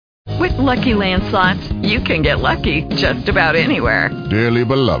With Lucky Land Slots, you can get lucky just about anywhere. Dearly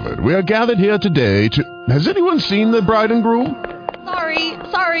beloved, we are gathered here today to... Has anyone seen the bride and groom?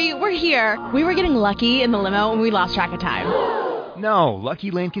 Sorry, we're here. We were getting lucky in the limo and we lost track of time. No,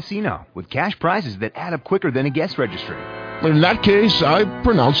 Lucky Land Casino, with cash prizes that add up quicker than a guest registry. In that case, I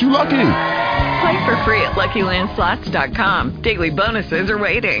pronounce you lucky. Play for free at LuckyLandSlots.com. Daily bonuses are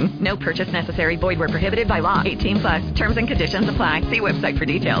waiting. No purchase necessary. Void where prohibited by law. 18 plus. Terms and conditions apply. See website for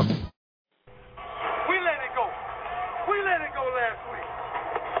details. We let it go. We let it go last week.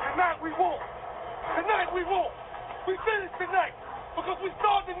 Tonight we won't. Tonight we won't. We finished tonight because we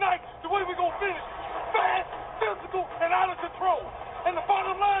started the night the way we're going to finish. Fast, physical, and out of control. And the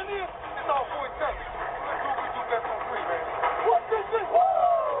bottom line is, it's all for each other. Let's do what we do best on free, man. What this is? Woo!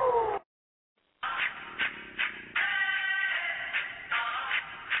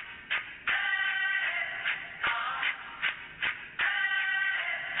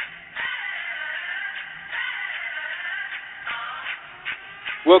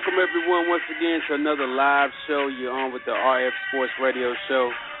 Welcome, everyone, once again to another live show. You're on with the RF Sports Radio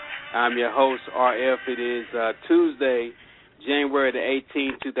Show. I'm your host, RF. It is Tuesday, January the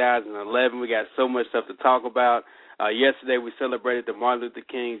 18th, 2011. We got so much stuff to talk about. Yesterday, we celebrated the Martin Luther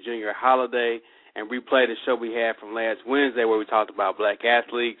King Jr. holiday and replayed the show we had from last Wednesday where we talked about black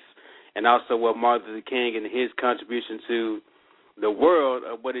athletes and also what Martin Luther King and his contribution to the world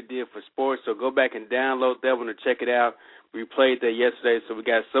of what it did for sports. So go back and download that one to check it out. We played that yesterday, so we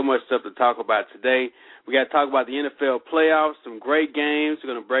got so much stuff to talk about today. We got to talk about the NFL playoffs, some great games. We're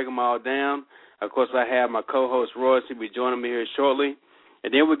going to break them all down. Of course, I have my co-host, Royce. He'll be joining me here shortly.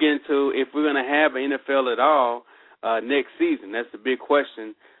 And then we'll get into if we're going to have an NFL at all next season. That's the big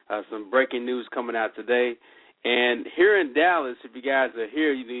question. Some breaking news coming out today. And here in Dallas, if you guys are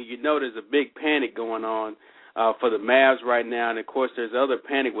here, you know there's a big panic going on for the Mavs right now. And, of course, there's other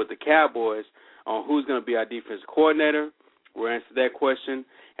panic with the Cowboys on who's going to be our defense coordinator. We'll answer that question.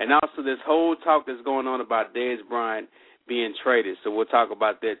 And also this whole talk that's going on about Dez Bryant being traded. So we'll talk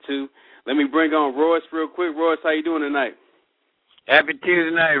about that, too. Let me bring on Royce real quick. Royce, how you doing tonight? Happy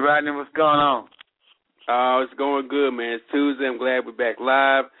Tuesday night, Rodney. What's going on? It's going good, man. It's Tuesday. I'm glad we're back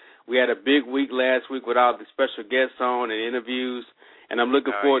live. We had a big week last week with all the special guests on and interviews. And I'm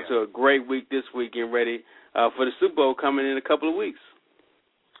looking forward to a great week this week, getting ready for the Super Bowl coming in a couple of weeks.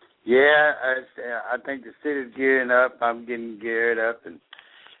 Yeah, I think the city's gearing up. I'm getting geared up, and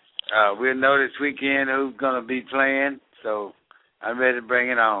we'll know this weekend who's going to be playing. So I'm ready to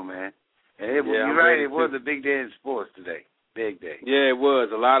bring it on, man. And you're right, it was a big day in sports today. Big day. Yeah, it was.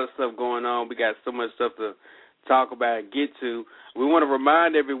 A lot of stuff going on. We got so much stuff to talk about and get to. We want to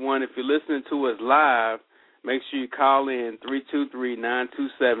remind everyone, if you're listening to us live, make sure you call in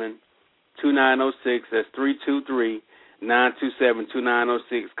 323-927-2906. That's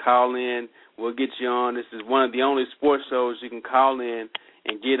 323-927-2906. Call in. We'll get you on. This is one of the only sports shows you can call in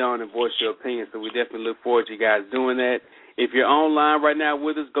and get on and voice your opinion. So we definitely look forward to you guys doing that. If you're online right now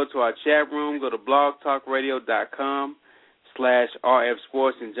with us, go to our chat room. Go to blogtalkradio.com/RF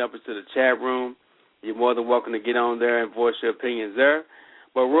Sports and jump into the chat room. You're more than welcome to get on there and voice your opinions there.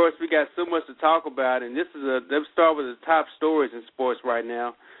 But, Royce, we got so much to talk about, and let's start with the top stories in sports right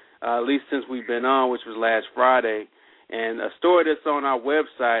now, at least since we've been on, which was last Friday. And a story that's on our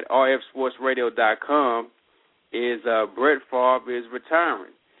website, rfsportsradio.com, is Brett Farve is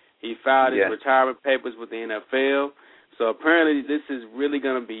retiring. He filed his retirement papers with the NFL. So apparently this is really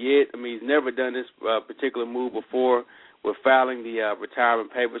going to be it. I mean, he's never done this particular move before with filing the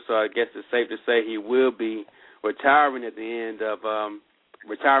retirement papers. So I guess it's safe to say he will be retiring at the end of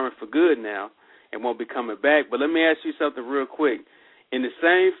retiring for good now and won't be coming back. But let me ask you something real quick. In the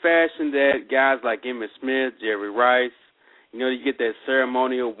same fashion that guys like Emmitt Smith, Jerry Rice, you get that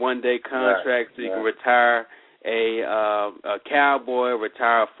ceremonial one-day contract so you can retire a Cowboy,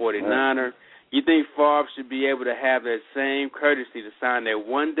 retire a 49er. You think Favre should be able to have that same courtesy to sign that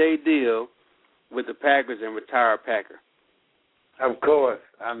one-day deal with the Packers and retire a Packer? Of course.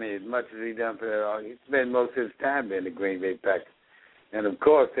 I mean, as much as he's done for that, he spent most of his time being the Green Bay Packers. And, of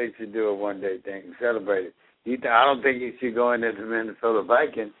course, they should do a one-day thing and celebrate it. I don't think he should go in as the Minnesota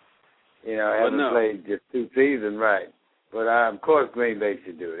Vikings, having played just 2 seasons, right. But, of course, Green Bay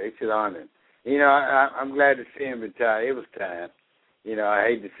should do it. They should honor him. I'm glad to see him retire. It was time. I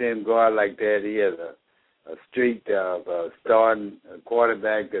hate to see him go out like that. He has a streak of starting a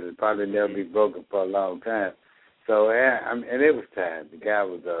quarterback that will probably never be broken for a long time. So, and it was time. The guy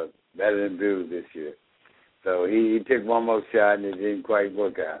was better than Bruce this year. So he took one more shot and it didn't quite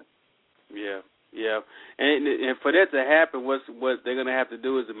work out. Yeah. And for that to happen, what they're going to have to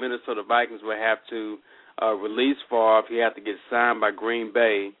do is the Minnesota Vikings will have to release Favre. He has to get signed by Green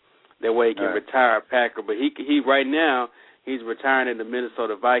Bay That way he can retire a Packer. But he right now, he's retiring in the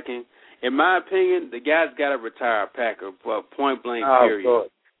Minnesota Viking. In my opinion, the guy's got to retire a Packer, point blank, period. Of course.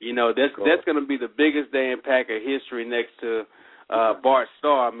 You know, that's going to be the biggest day in Packer history next to Bart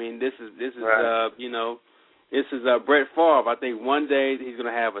Starr. I mean, this is you know, this is Brett Favre. I think one day he's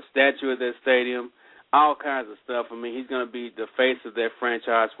going to have a statue at that stadium, all kinds of stuff. I mean, he's going to be the face of that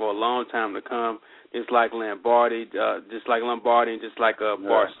franchise for a long time to come, just like Lombardi, and just like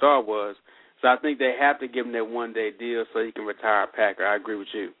Bart Starr was. So I think they have to give him that one-day deal so he can retire a Packer. I agree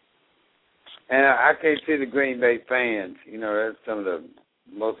with you. And I can't see the Green Bay fans, you know, that's some of the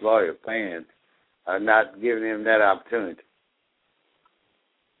most loyal fans, are not giving him that opportunity.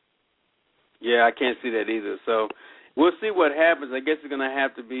 Yeah, I can't see that either. So we'll see what happens. I guess it's going to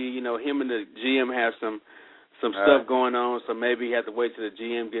have to be, you know, him and the GM have some stuff going on, so maybe he has to wait till the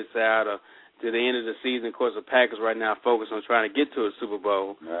GM gets out or to the end of the season. Of course, the Packers right now are focused on trying to get to a Super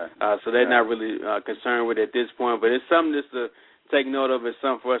Bowl, so they're not really concerned with it at this point. But it's something just to take note of. It's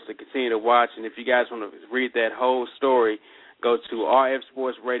something for us to continue to watch. And if you guys want to read that whole story, go to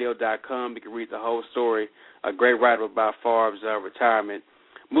rfsportsradio.com. You can read the whole story. A great write-up about Favre's retirement.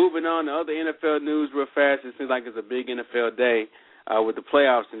 Moving on to other NFL news real fast. It seems like it's a big NFL day with the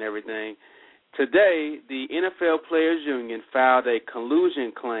playoffs and everything. Today, the NFL Players Union filed a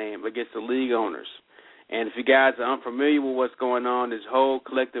collusion claim against the league owners. And if you guys are unfamiliar with what's going on, this whole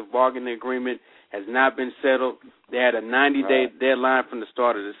collective bargaining agreement has not been settled. They had a 90-day deadline from the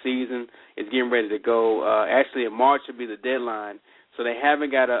start of the season. It's getting ready to go. Actually, in March will be the deadline. So they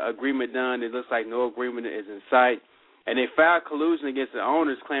haven't got an agreement done. It looks like no agreement is in sight. And they filed collusion against the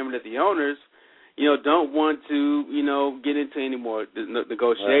owners, claiming that the owners, you know, don't want to, you know, get into any more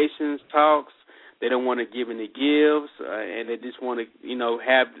negotiations, talks. They don't want to give any gifts, and they just want to, you know,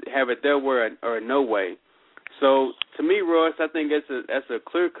 have it their way or no way. So to me, Royce, I think that's a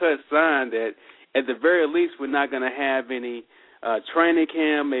clear-cut sign that at the very least we're not going to have any training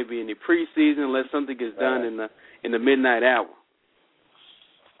camp, maybe any preseason, unless something gets done in the midnight hour.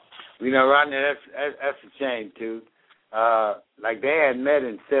 You know, Rodney, that's a shame too. Like they had met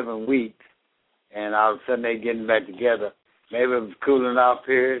in 7 weeks, and all of a sudden they're getting back together. Maybe it was cooling off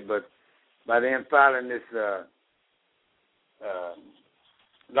period, but by them filing this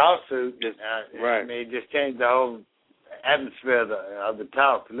lawsuit, I mean, it just changed the whole atmosphere of the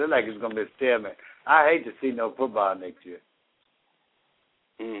talk. It looks like it's going to be a stalemate. I hate to see no football next year.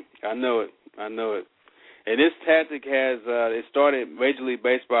 I know it. And this tactic has, it started, Major League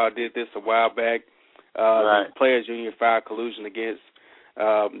Baseball did this a while back. The Players Union filed collusion against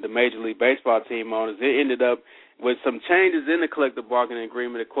the Major League Baseball team owners. It ended up with some changes in the collective bargaining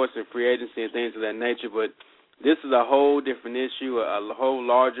agreement, of course, in free agency and things of that nature. But this is a whole different issue, a whole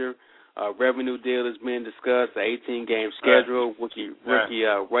larger revenue deal is being discussed, the 18-game schedule, rookie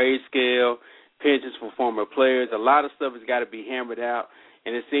wage scale, pensions for former players. A lot of stuff has got to be hammered out,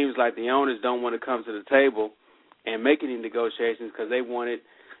 and it seems like the owners don't want to come to the table and make any negotiations because they want it,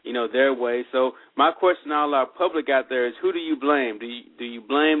 you know, their way. So my question to all our public out there is, who do you blame? Do you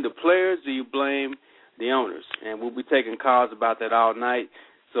blame the players? Do you blame the owners? And we'll be taking calls about that all night.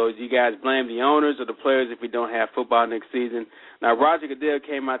 So do you guys blame the owners or the players if we don't have football next season? Now, Roger Goodell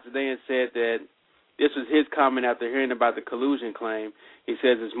came out today and said that this was his comment after hearing about the collusion claim. He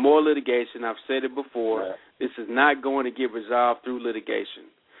says it's more litigation. I've said it before. This is not going to get resolved through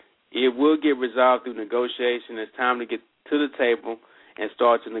litigation. It will get resolved through negotiation. It's time to get to the table and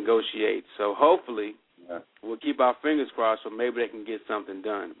start to negotiate. So hopefully we'll keep our fingers crossed so maybe they can get something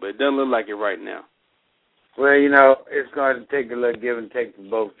done. But it doesn't look like it right now. Well, you know, it's going to take a little give and take from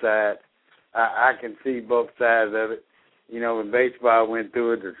both sides. I can see both sides of it. You know, when baseball went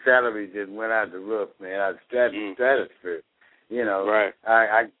through it, the salaries just went out the roof, man, out the stratosphere. You know,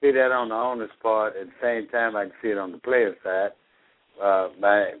 I can see that on the owner's part. At the same time, I can see it on the player's side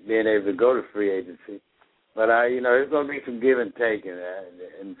by being able to go to free agency. But, you know, there's going to be some give and take,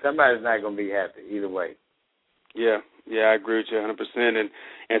 and somebody's not going to be happy either way. Yeah, I agree with you 100%. And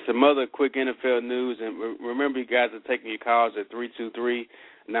some other quick NFL news. And remember, you guys are taking your calls at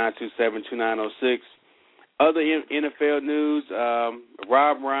 323-927-2906. Other NFL news,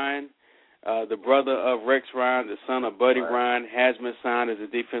 Rob Ryan, the brother of Rex Ryan, the son of Buddy Ryan, has been signed as a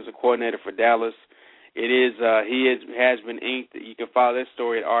defensive coordinator for Dallas. He has been inked. You can follow that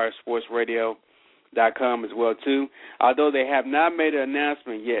story at rfsportsradio.com as well, too. Although they have not made an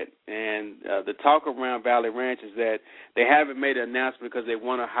announcement yet, and the talk around Valley Ranch is that they haven't made an announcement because they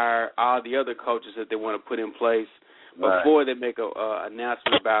want to hire all the other coaches that they want to put in place before they make an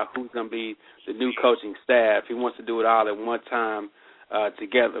announcement about who's going to be the new coaching staff. He wants to do it all at one time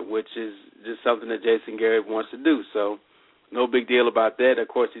together, which is just something that Jason Garrett wants to do. So no big deal about that. Of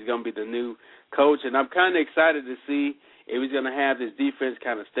course, he's going to be the new coach, and I'm kind of excited to see if he's going to have this defense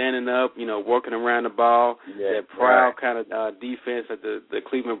kind of standing up, working around the ball, that proud kind of defense that the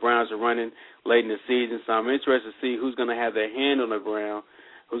Cleveland Browns are running late in the season. So I'm interested to see who's going to have their hand on the ground,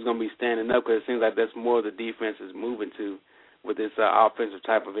 who's going to be standing up, because it seems like that's more the defense is moving to with this offensive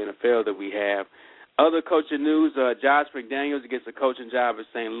type of NFL that we have. Other coaching news, Josh McDaniels gets a coaching job at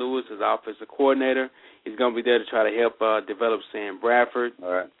St. Louis as offensive coordinator. He's going to be there to try to help develop Sam Bradford.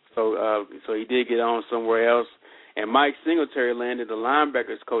 All right. So he did get on somewhere else. And Mike Singletary landed the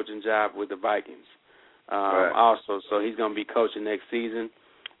linebackers coaching job with the Vikings also. So he's going to be coaching next season.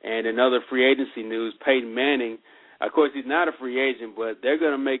 And in other free agency news, Peyton Manning, of course, he's not a free agent, but they're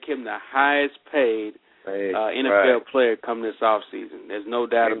going to make him the highest paid NFL player come this offseason. There's no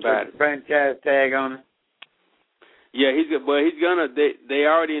doubt about it. Franchise tag on him? Yeah, he's good, but he's gonna. They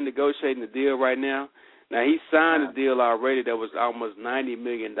already in negotiating the deal right now. Now he signed a deal already that was almost $90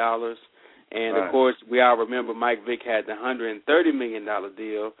 million, and of course we all remember Mike Vick had the $130 million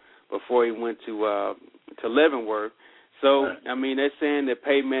deal before he went to Leavenworth. So I mean, they're saying that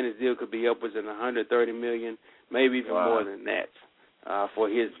Peyton Manning's deal could be upwards of $130 million, maybe even more than that for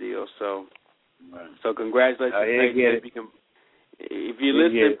his deal. So congratulations, Peyton. If you're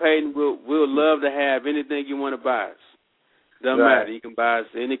listening, Peyton, we'll love to have anything you want to buy us. Doesn't matter. You can buy us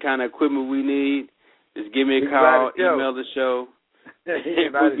any kind of equipment we need. Just give me a call, email the show.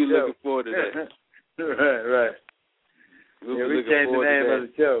 We'll be looking forward to that. Right. We'll be looking forward to that. Of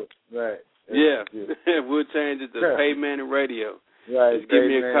the show. Right. Yeah. We'll change it to Peyton Manning Radio. Right. Just give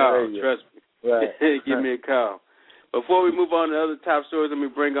me a call. Radio. Trust me. Right. Give me a call. Before we move on to other top stories, let me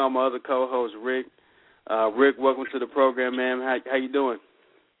bring on my other co-host, Rick. Rick, welcome to the program, man. How you doing?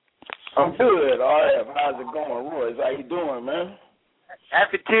 I'm good, RF. How's it going, Royce? How you doing, man?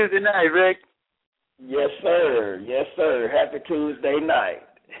 Happy Tuesday night, Rick. Yes, sir. Yes, sir. Happy Tuesday night.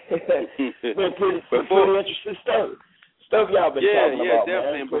 Been pretty interesting stuff y'all been talking about,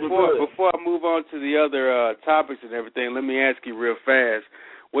 definitely. Man. Before I move on to the other topics and everything, let me ask you real fast,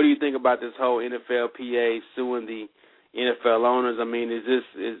 what do you think about this whole NFLPA suing the NFL owners? I mean, is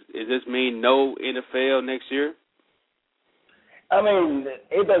this mean no NFL next year? I mean,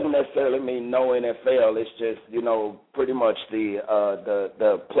 it doesn't necessarily mean no NFL. It's just, pretty much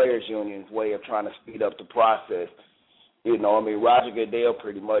the players' union's way of trying to speed up the process. Roger Goodell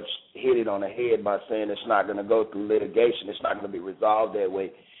pretty much hit it on the head by saying it's not going to go through litigation. It's not going to be resolved that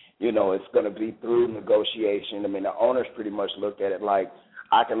way. It's going to be through negotiation. I mean, the owners pretty much looked at it like,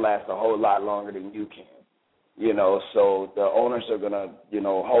 I can last a whole lot longer than you can. So the owners are going to,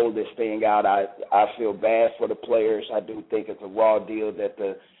 hold this thing out. I feel bad for the players. I do think it's a raw deal that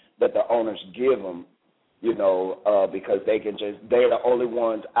the owners give them, because they're the only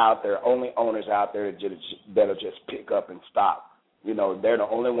ones out there, only owners out there that'll just pick up and stop. They're the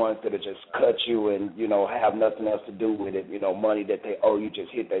only ones that'll just cut you and, have nothing else to do with it. Money that they owe you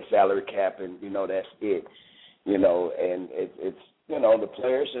just hit their salary cap and, that's it. And it's, the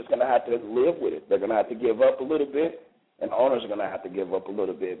players just going to have to live with it. They're going to have to give up a little bit, and the owners are going to have to give up a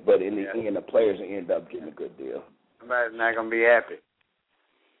little bit. But in the end, the players will end up getting a good deal. Somebody's not going to be happy.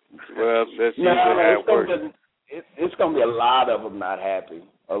 Well, that's usually how it works. It's going to be a lot of them not happy,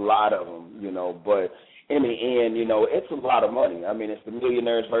 a lot of them, But in the end, it's a lot of money. I mean, it's the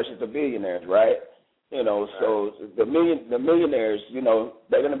millionaires versus the billionaires, right? So the millionaires,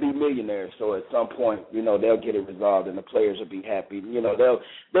 they're going to be millionaires. So at some point, they'll get it resolved, and the players will be happy. They'll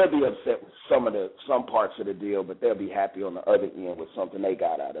be upset with some parts of the deal, but they'll be happy on the other end with something they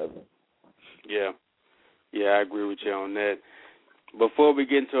got out of it. Yeah, I agree with you on that. Before we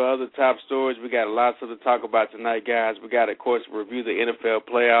get into other top stories, we got lots to talk about tonight, guys. We got, of course, review the NFL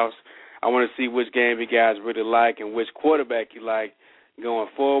playoffs. I want to see which game you guys really like and which quarterback you like going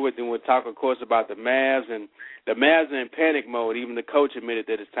forward. Then we'll talk, of course, about the Mavs. And the Mavs are in panic mode. Even the coach admitted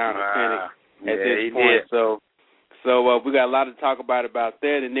that it's time to panic at this point. So we got a lot to talk about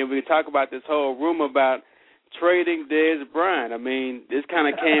that. And then we can talk about this whole rumor about trading Dez Bryant. I mean, this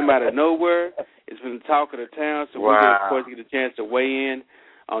kind of came out of nowhere. It's been the talk of the town. So we're going to, of course, get a chance to weigh in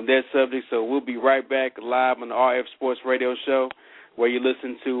on that subject. So we'll be right back live on the RF Sports Radio Show, where you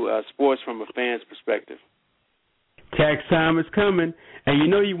listen to sports from a fan's perspective. Tax time is coming, and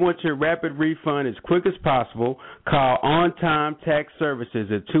you want your rapid refund as quick as possible. Call On Time Tax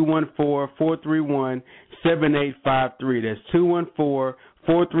Services at 214-431-7853. That's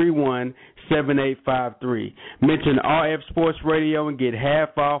 214-431-7853. Mention RF Sports Radio and get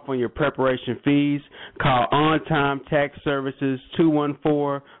half off on your preparation fees. Call On Time Tax Services,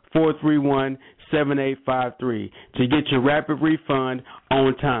 214-431-7853 to get your rapid refund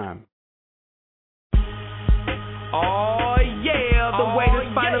on time. Oh,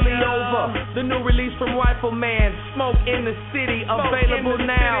 the new release from Rifleman, Smoke in the City, available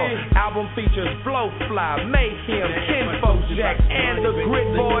now. Album features Blowfly, Mayhem, Kinfolk Jack, and the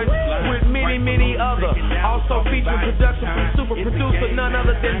Grit Boys, with many, many other. Also featuring production from super producer none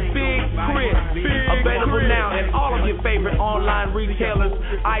other than Big Crit. Available now in all of your favorite online retailers,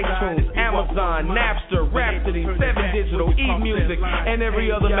 iTunes, Amazon, Napster, Rhapsody, 7 Digital, eMusic, and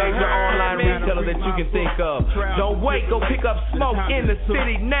every other major online retailer that you can think of. Don't wait, go pick up Smoke in the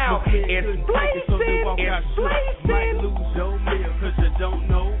City now. It's blazing, it's blazing. Lose your meal, cause you don't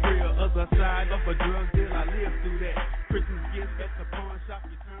know real. Other side of a drug deal, I live through that. Christmas gifts at the pawn shop,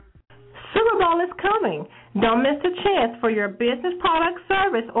 you turn. Super Bowl is coming. Don't miss the chance for your business, product,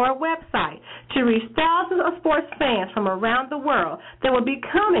 service, or website to reach thousands of sports fans from around the world that will be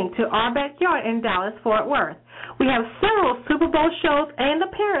coming to our backyard in Dallas-Fort Worth. We have several Super Bowl shows and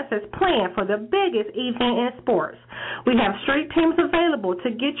appearances planned for the biggest event in sports. We have street teams available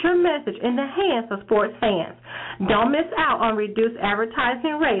to get your message in the hands of sports fans. Don't miss out on reduced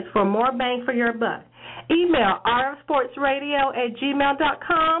advertising rates for more bang for your buck. Email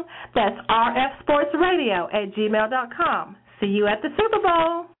rfsportsradio@gmail.com. That's rfsportsradio@gmail.com. See you at the Super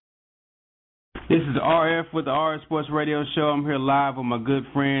Bowl. This is RF with the RF Sports Radio Show. I'm here live with my good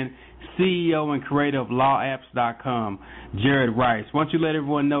friend, CEO and creator of LawApps.com, Jared Rice. Why don't you let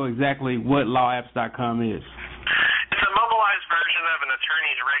everyone know exactly what LawApps.com is? It's a mobilized version of an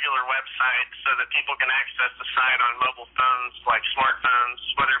attorney's regular website so that people can access the site on mobile phones like smartphones,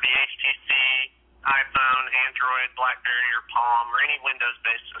 whether it be HTC, iPhone, Android, BlackBerry, or Palm, or any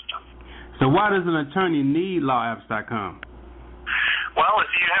Windows-based system. So why does an attorney need LawApps.com? Well,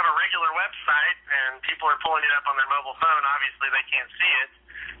 if you have a regular website and people are pulling it up on their mobile phone, obviously they can't see it.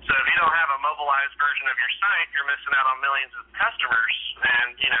 So if you don't have a mobilized version of your site, you're missing out on millions of customers.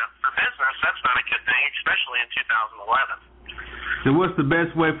 And, for business, that's not a good thing, especially in 2011. So what's the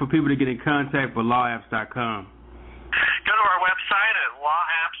best way for people to get in contact with LawApps.com? Go to our website at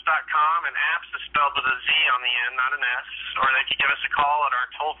lawapps.com, and apps is spelled with a Z on the end, not an S. Or they can give us a call at our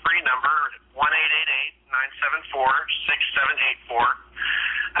toll-free number, 1-888-974-6784.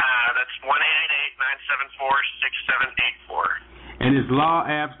 That's 1-888-974-6784. And it's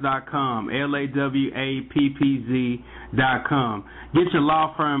lawapps.com, LAWAPPZ.com. Get your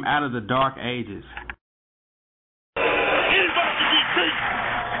law firm out of the dark ages.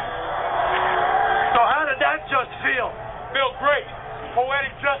 That just feel great.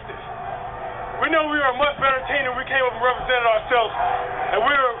 Poetic justice. We know we were a much better team than we came up and represented ourselves, and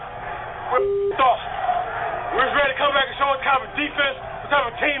we're off. We was ready to come back and show what kind of defense, what type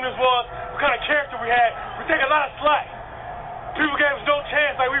of team this was, what kind of character we had. We take a lot of slack. People gave us no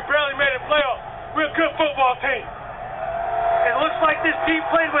chance, like we barely made it playoffs. We're a good football team. It looks like this team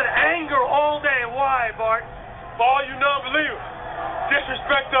played with anger all day. Why, Bart? For all you non-believers,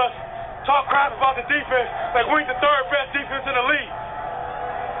 disrespect us. Talk crap about the defense like we ain't the third best defense in the league.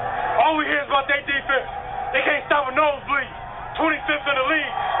 All we hear is about their defense. They can't stop a nosebleed. 25th in the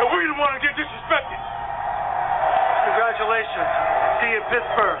league, and we the one to get disrespected. Congratulations. See you in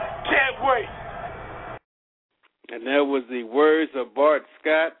Pittsburgh. Can't wait. And that was the words of Bart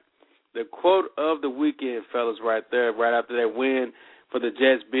Scott. The quote of the weekend, fellas, right there, right after that win for the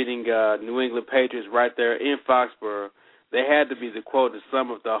Jets beating New England Patriots right there in Foxborough. They had to be the quote to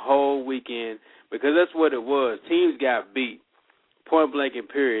sum up the whole weekend because that's what it was. Teams got beat, point blank and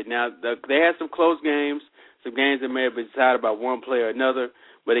period. Now, they had some close games, some games that may have been decided by one play or another,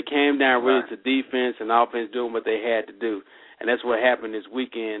 but it came down really to defense and offense doing what they had to do, and that's what happened this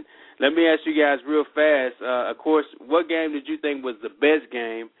weekend. Let me ask you guys real fast, of course, what game did you think was the best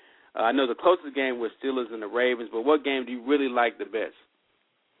game? I know the closest game was Steelers and the Ravens, but what game do you really like the best?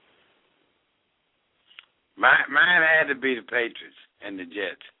 Mine had to be the Patriots and the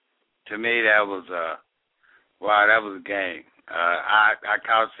Jets. To me, that was that was a game. I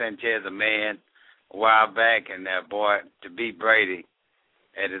called Sanchez a man a while back, and that boy to beat Brady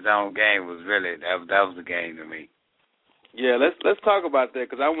at his own game was really that was a game to me. Yeah, let's talk about that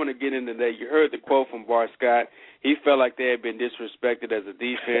because I want to get into that. You heard the quote from Bart Scott. He felt like they had been disrespected as a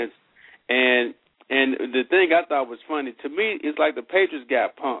defense, and the thing I thought was funny to me is like the Patriots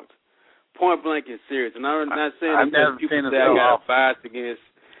got punked. Point blank and serious. And I'm not saying that people say I got biased against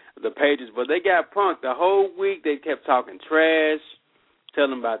the Patriots, but they got punked. The whole week they kept talking trash,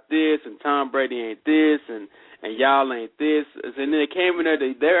 telling about this, and Tom Brady ain't this, and y'all ain't this. And then they came in there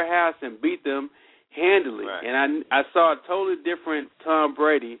to their house and beat them handily. Right. And I saw a totally different Tom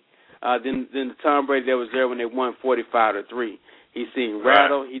Brady than the Tom Brady that was there when they won 45-3. He seemed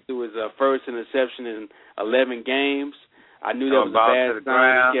rattled. He threw his first interception in 11 games. I knew that was a bad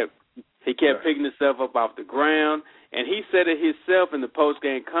sign. He kept picking himself up off the ground, and he said it himself in the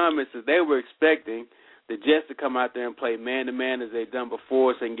post-game comments that they were expecting the Jets to come out there and play man-to-man as they've done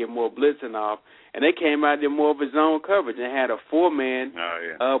before so they can get more blitzing off, and they came out there more of a zone coverage and had a four-man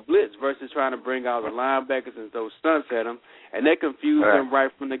blitz versus trying to bring out the linebackers and throw stunts at them, and they confused them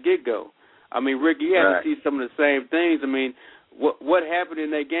right from the get-go. I mean, Rick, you had to see some of the same things. I mean, what happened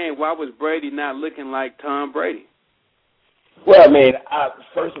in that game? Why was Brady not looking like Tom Brady? Well, I mean,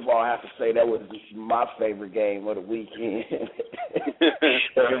 first of all, I have to say that was my favorite game of the weekend.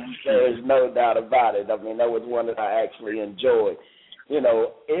 There's no doubt about it. I mean, that was one that I actually enjoyed. You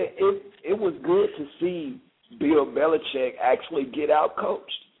know, it was good to see Bill Belichick actually get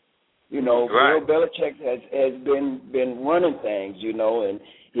out-coached. You know, Bill Belichick has been running things, you know, and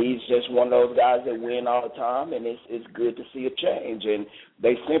he's just one of those guys that win all the time, and it's good to see a change. And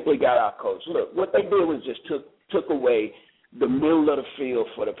they simply got out-coached. Look, what they did was just took away the middle of the field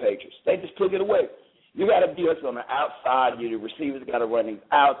for the Patriots. They just took it away. You got to be us on the outside. The receivers got to run these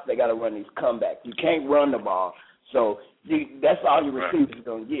outs. They got to run these comebacks. You can't run the ball. So that's all your receivers are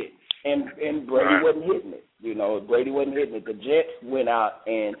going to get. And Brady wasn't hitting it. You know, Brady wasn't hitting it. The Jets went out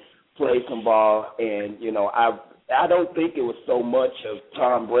and played some ball, and, you know, I don't think it was so much of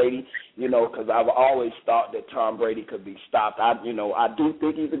Tom Brady, you know, because I've always thought that Tom Brady could be stopped. I do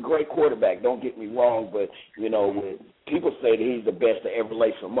think he's a great quarterback. Don't get me wrong, but, you know, people say that he's the best to ever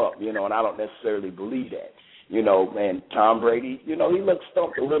lace him up, you know, and I don't necessarily believe that. You know, and Tom Brady, you know, he looked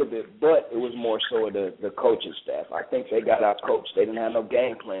stumped a little bit, but it was more so the coaching staff. I think they got out coached. They didn't have no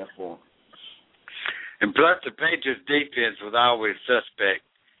game plan for him. And plus, the Patriots' defense was always suspect.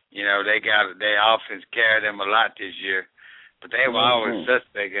 You know, their offense carried them a lot this year, but they were always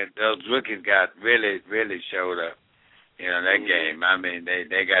suspect. And those rookies got really, really showed up. You know, that game. I mean,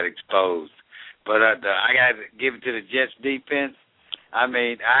 they got exposed. But I got to give it to the Jets defense. I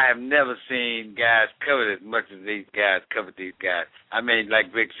mean, I have never seen guys covered as much as these guys covered these guys. I mean,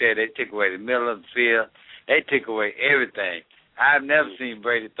 like Rick said, they took away the middle of the field. They took away everything. I've never seen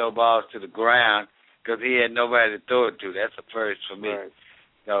Brady throw balls to the ground because he had nobody to throw it to. That's a first for me. Right.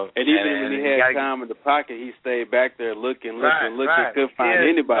 So, and even when he had time in the pocket, he stayed back there looking, couldn't find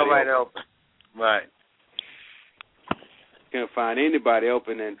anybody open. Right. Couldn't find anybody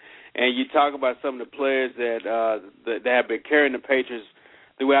open, and you talk about some of the players that have been carrying the Patriots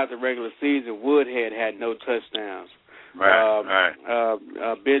throughout the regular season. Woodhead had no touchdowns.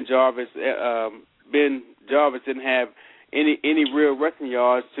 Ben Jarvis didn't have any real rushing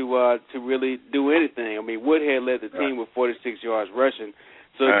yards to really do anything. I mean, Woodhead led the team with 46 yards rushing.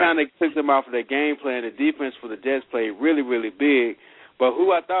 So it kind of took them off of their game plan. The defense for the Jets played really, really big. But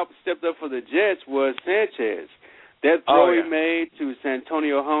who I thought stepped up for the Jets was Sanchez. That throw he made to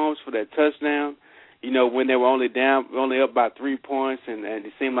Santonio Holmes for that touchdown, you know, when they were only up by 3 points, and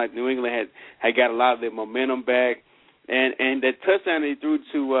it seemed like New England had got a lot of their momentum back. And that touchdown he threw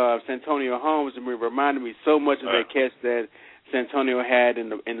to Santonio Holmes reminded me so much of that catch that Santonio had in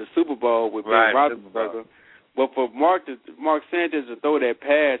the Super Bowl with Ben Roethlisberger. But for Mark Sanchez to throw that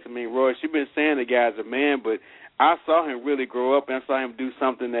pass, I mean, Royce, you've been saying the guy's a man, but I saw him really grow up, and I saw him do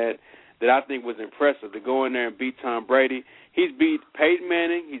something that I think was impressive, to go in there and beat Tom Brady. He's beat Peyton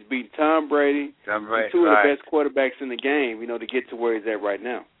Manning. He's beat Tom Brady. Two of the best quarterbacks in the game, you know, to get to where he's at right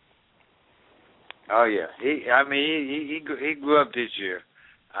now. Oh, yeah. He grew up this year.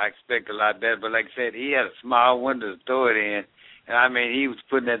 I expect a lot better. But like I said, he had a small window to throw it in. And, I mean, he was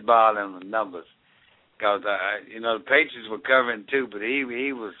putting that ball in the numbers. Because, you know, the Patriots were covering too, but he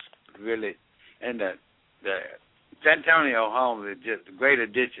was really – and the Santonio Holmes is just a great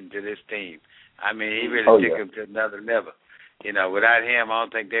addition to this team. I mean, he really took them to another level. You know, without him, I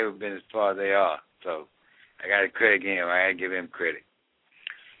don't think they would have been as far as they are. So I got to credit him. I got to give him credit.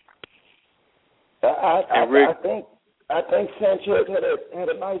 I think Sanchez had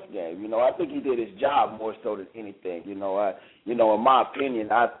a nice game. You know, I think he did his job more so than anything. You know, in my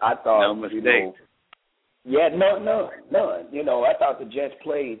opinion, I thought no mistake. None. You know, I thought the Jets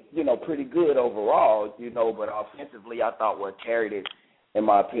played, you know, pretty good overall, you know, but offensively I thought what carried it, in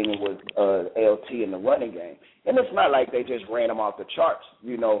my opinion, was LT in the running game. And it's not like they just ran them off the charts,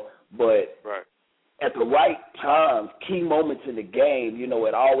 you know, but at the right times, key moments in the game, you know,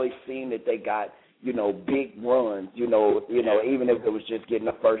 it always seemed that they got, you know, big runs, you know, even if it was just getting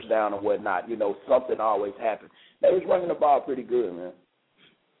a first down or whatnot, you know, something always happened. They was running the ball pretty good, man.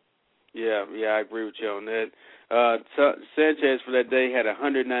 Yeah, I agree with you on that. Sanchez for that day had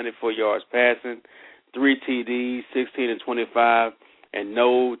 194 yards passing, 3 TDs, 16 and 25, and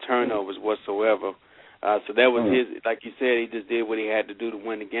no turnovers whatsoever. So that was his, like you said, he just did what he had to do to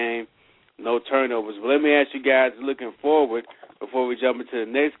win the game. No turnovers. But let me ask you guys, looking forward, before we jump into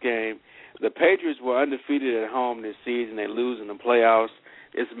the next game, The Patriots were undefeated at home this season. They lose in the playoffs.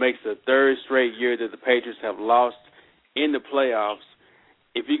 This makes the third straight year that the Patriots have lost in the playoffs.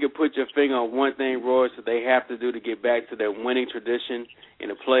 If you could put your finger on one thing, Royce, that they have to do to get back to their winning tradition in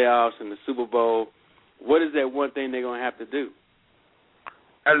the playoffs and the Super Bowl, what is that one thing they're going to have to do?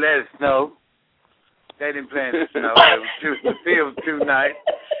 Let it snow. They didn't play in the snow. The field was too nice.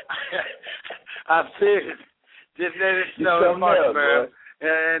 I'm serious. Just let it snow in Foxborough,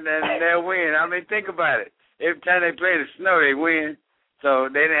 and they'll win. I mean, think about it. Every time they play the snow, they win. So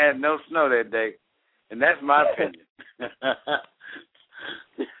they didn't have no snow that day. And that's my opinion.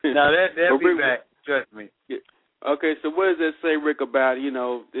 Now, they'll be back. Trust me. Okay, so what does that say, Rick, about,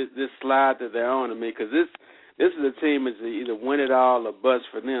 this slide that they're on to me? Because this is a team that's either win it all or bust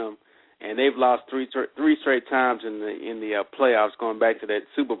for them, and they've lost three straight times in the playoffs, going back to that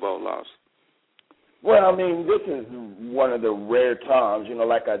Super Bowl loss. Well, I mean, this is one of the rare times,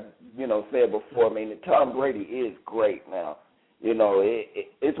 like I, said before. I mean, Tom Brady is great now.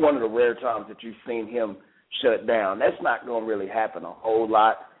 It's one of the rare times that you've seen him shut down. That's not going to really happen a whole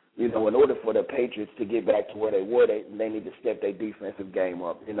lot. In order for the Patriots to get back to where they were, they need to step their defensive game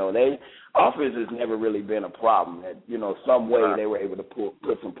up. Offense has never really been a problem. Some way they were able to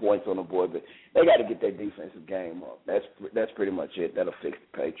put some points on the board, but they got to get their defensive game up. That's pretty much it. That'll fix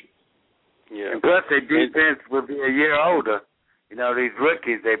the Patriots. Yeah. And plus, their defense will be a year older. These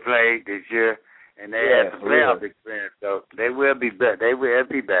rookies they played this year, and they have some playoff experience, so they will be back. They will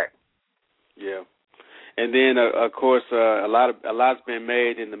be back. Yeah. And then, of course, a lot's been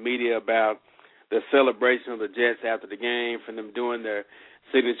made in the media about the celebration of the Jets after the game, from them doing their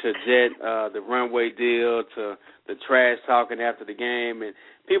signature jet, the runway deal, to the trash talking after the game. And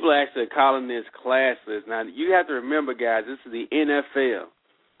people are actually calling this classless. Now, you have to remember, guys, this is the NFL.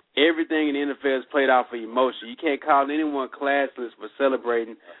 Everything in the NFL is played off of emotion. You can't call anyone classless for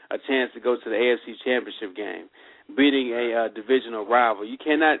celebrating a chance to go to the AFC Championship game, beating a divisional rival. You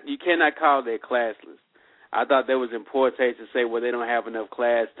cannot call that classless. I thought that was in poor taste to say, well, they don't have enough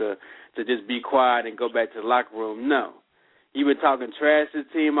class to just be quiet and go back to the locker room. No. You've been talking trash to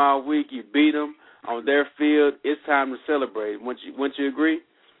this team all week. You beat them on their field. It's time to celebrate. Wouldn't you agree?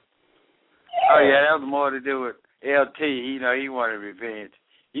 Oh, yeah, that was more to do with LT. He wanted revenge.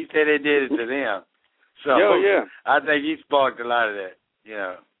 He said they did it to them. So yeah. I think he sparked a lot of that.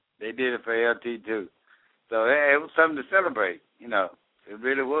 They did it for LT too. So it was something to celebrate. It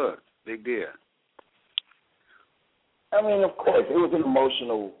really was. Big deal. I mean, of course, it was an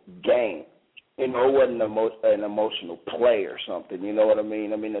emotional game. It wasn't an emotional play or something. You know what I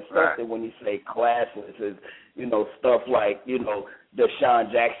mean? I mean, especially when you say classes, is stuff like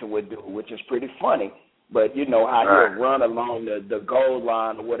Deshaun Jackson would do, which is pretty funny. But how he'll run along the goal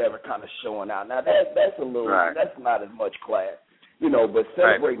line or whatever, kind of showing out. Now that's a little that's not as much class. But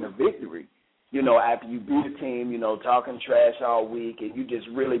celebrating a victory. After you beat a team, talking trash all week, and you just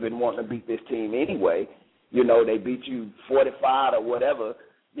really been wanting to beat this team anyway. They beat you 45 or whatever,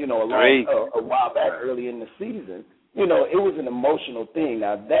 a while back early in the season. It was an emotional thing.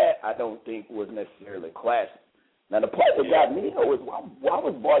 Now, that I don't think was necessarily classic. Now, the part that got me, though, is why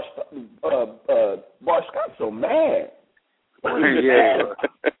was Bart Scott so mad?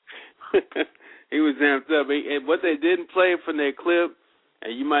 He was amped up. And what they didn't play from their clip,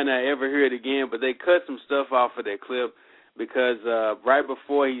 and you might not ever hear it again, but they cut some stuff off of their clip because right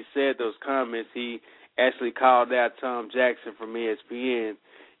before he said those comments, he actually called out Tom Jackson from ESPN.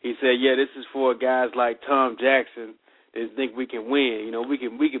 He said, "Yeah, this is for guys like Tom Jackson that think we can win. We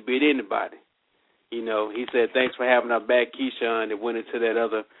can beat anybody." He said, "Thanks for having our back, Keyshawn," and went into that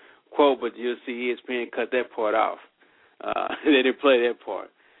other quote, but you'll see ESPN cut that part off. They didn't play that part.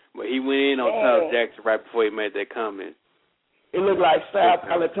 But he went in on Tom Jackson right before he made that comment. It looked like Sal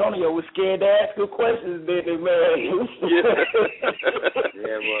Palantonio was scared to ask him questions, didn't it, man?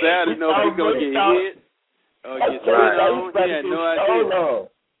 Sal didn't know if he was going to get hit. Oh, get turned on. He had no idea.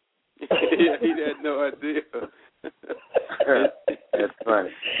 He had no idea. That's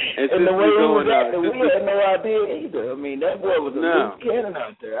funny. And the way he was acting, we had no idea either. I mean, that boy was a loose cannon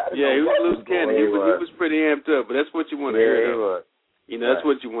out there. He was a loose cannon. He was pretty amped up, but that's what you want to hear. He was. That's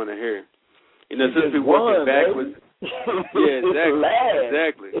what you want to hear. Since we working backwards.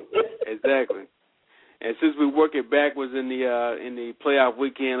 Exactly. And since we're working backwards in the playoff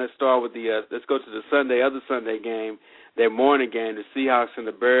weekend, let's start with let's go to the other Sunday game, their morning game, the Seahawks and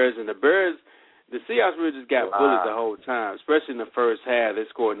the Bears. And the Seahawks really just got bullied the whole time, especially in the first half. They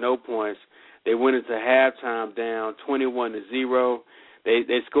scored no points. They went into halftime down 21-0.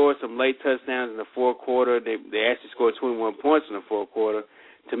 They scored some late touchdowns in the fourth quarter. They actually scored 21 points in the fourth quarter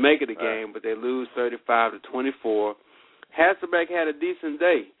to make it a game, but they lose 35-24. Hasselbeck had a decent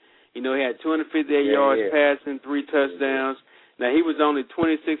day. He had 258 yards passing, 3 touchdowns. Now, he was only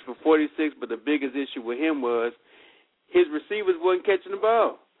 26 for 46, but the biggest issue with him was his receivers wasn't catching the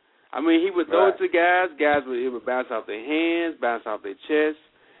ball. I mean, he would throw it to guys. It would bounce off their hands, bounce off their chest.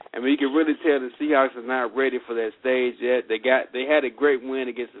 I mean, you can really tell the Seahawks are not ready for that stage yet. They had a great win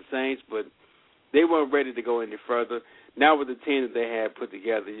against the Saints, but they weren't ready to go any further. Now with the team that they had put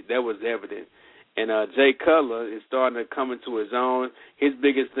together, that was evident. And Jay Cutler is starting to come into his own. His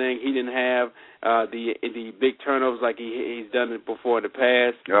biggest thing, he didn't have the big turnovers like he's done it before in the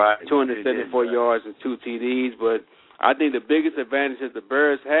past. 274 yards and 2 TDs. But I think the biggest advantage that the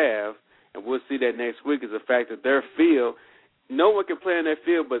Bears have, and we'll see that next week, is the fact that their field, no one can play on that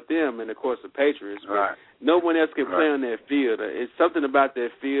field but them and, of course, the Patriots. But no one else can play on that field. It's something about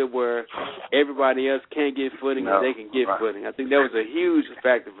that field where everybody else can't get footing and they can get footing. I think that was a huge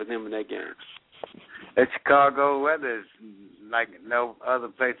factor for them in that game. That Chicago weather is like no other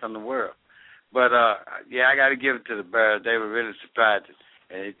place in the world. But, I got to give it to the Bears. They were really surprised.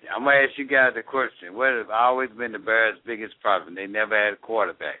 And I'm going to ask you guys a question. What has always been the Bears' biggest problem? They never had a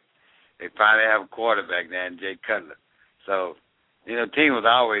quarterback. They finally have a quarterback now in Jay Cutler. So, the team was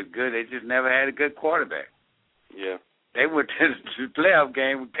always good. They just never had a good quarterback. Yeah. They went to the playoff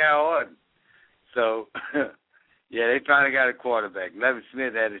game with Kyle Orton. So, they finally got a quarterback. Lovie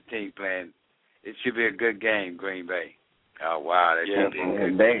Smith had his team playing. It should be a good game, Green Bay. Oh, wow.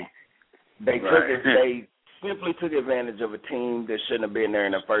 They simply took advantage of a team that shouldn't have been there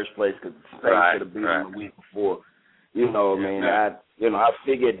in the first place because they should have beat them the week before. I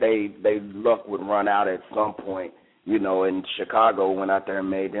figured they luck would run out at some point. And Chicago went out there and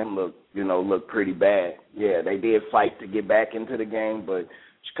made them look pretty bad. Yeah, they did fight to get back into the game, but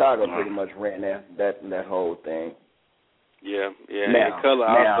Chicago pretty much ran that whole thing. Yeah. Now, and Cutler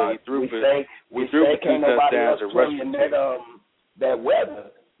also, he threw for 2 touchdowns and rushing that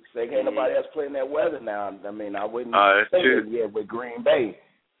weather. Say can't nobody else playing that weather now. I mean, I wouldn't say it yet with Green Bay.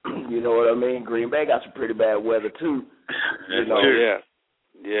 You know what I mean? Green Bay got some pretty bad weather too. Yeah.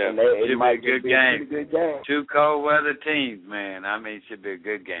 It might be a good game. 2 cold weather teams, man. I mean, it should be a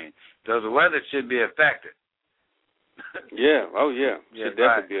good game. So the weather should be a factor. Should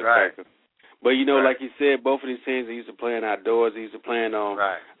definitely be a factor. But, like you said, both of these teams are used to playing outdoors. They're used to playing on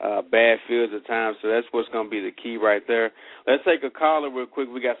bad fields at times, so that's what's going to be the key right there. Let's take a caller real quick.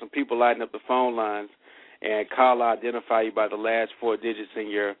 We got some people lighting up the phone lines. And caller, identify you by the last 4 digits in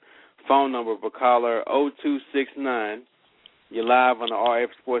your phone number. But caller 0269, you're live on the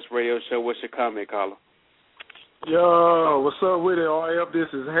RF Sports Radio Show. What's your comment, caller? Yo, what's up with it, RF? This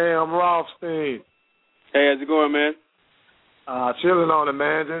is Ham Rothstein. Hey, how's it going, man? Chilling on it,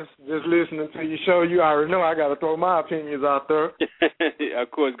 man. Just listening to your show. You already know I got to throw my opinions out there.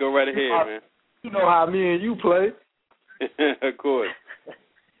 Of course, go right ahead, man. You know how me and you play. Of course.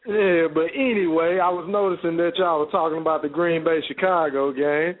 Yeah, but anyway, I was noticing that y'all were talking about the Green Bay-Chicago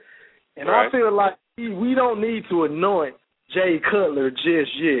game, and I feel like we don't need to anoint Jay Cutler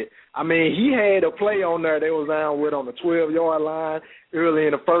just yet. I mean, he had a play on there they was down with on the 12-yard line early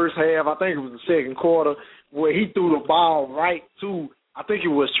in the first half. I think it was the second quarter, where he threw the ball right to, I think it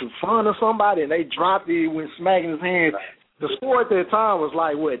was Trufant or somebody, and they dropped it, went smacking his hands. The score at that time was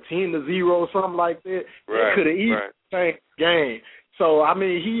like, 10-0 or something like that. They could have easily changed the game. So, I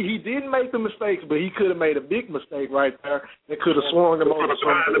mean, he didn't make the mistakes, but he could have made a big mistake right there that could have swung him over the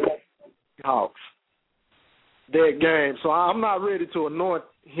Hawks that game. So I'm not ready to anoint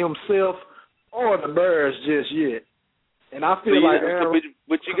himself or the Bears just yet. And I feel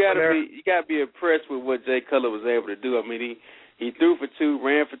but you gotta be impressed with what Jay Cutler was able to do. I mean, he threw for 2,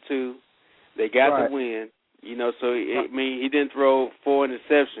 ran for 2. They got the win. So he didn't throw 4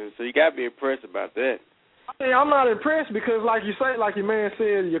 interceptions. So you gotta be impressed about that. I mean, I'm not impressed because, like you say, like your man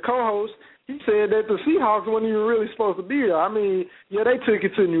said, your co-host, he said that the Seahawks weren't even really supposed to be there. I mean, they took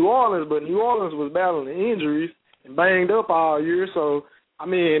it to New Orleans, but New Orleans was battling injuries and banged up all year. So, I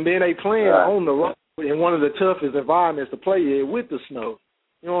mean, and then they playing on the road in one of the toughest environments to play in with the snow.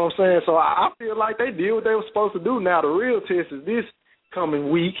 You know what I'm saying? So I feel like they did what they were supposed to do. Now the real test is this coming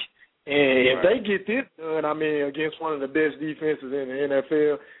week. And if they get this done, I mean, against one of the best defenses in the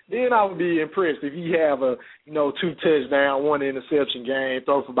NFL, then I would be impressed if he have a, 2 touchdown, 1 interception game,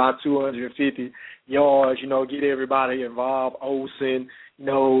 throw for about 250 yards, get everybody involved, Olsen,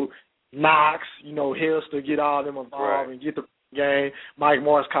 Knox, Hester, get all them involved and get the game. Mike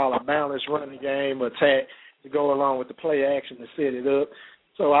Morris call a balanced running game, attack to go along with the play action to set it up.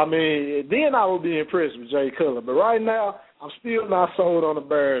 So, I mean, then I would be impressed with Jay Cutler. But right now, I'm still not sold on the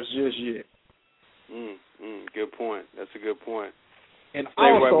Bears just yet. Good point. That's a good point. And stay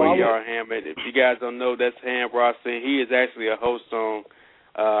right where you are, Ham. If you guys don't know, that's Ham Rothstein. He is actually a host on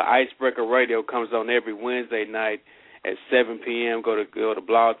Icebreaker Radio comes on every Wednesday night at 7 p.m. Go to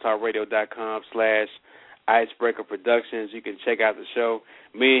blogtalkradio.com/Icebreaker Productions. You can check out the show.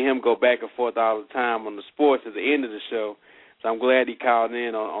 Me and him go back and forth all the time on the sports at the end of the show. So I'm glad he called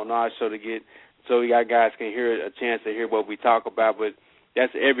in on our show so y'all guys can hear a chance to hear what we talk about. But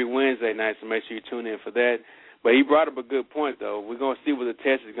that's every Wednesday night, so make sure you tune in for that. But he brought up a good point, though. We're going to see what the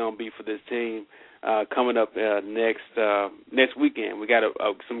test is going to be for this team coming up next weekend. We got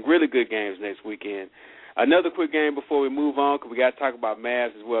some really good games next weekend. Another quick game before we move on, because we got to talk about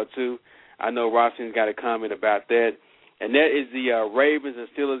Mavs as well, too. I know Rossing's got a comment about that. And that is the Ravens and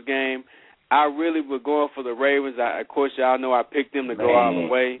Steelers game. I really was going for the Ravens. Of course, y'all know I picked them to go all the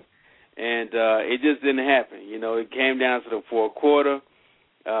way. And it just didn't happen. It came down to the fourth quarter.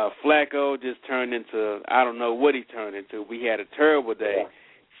 Flacco just turned into, I don't know what he turned into. We had a terrible day.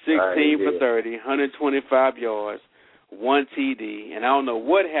 16 for 30, 125 yards, 1 TD. And I don't know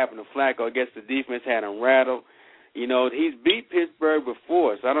what happened to Flacco. I guess the defense had him rattled. He's beat Pittsburgh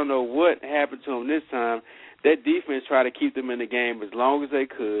before, so I don't know what happened to him this time. That defense tried to keep them in the game as long as they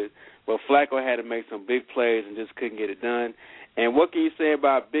could, but Flacco had to make some big plays and just couldn't get it done. And what can you say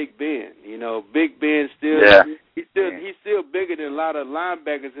about Big Ben? Big Ben he's still bigger than a lot of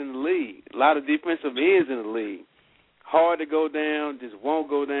linebackers in the league, a lot of defensive ends in the league. Hard to go down, just won't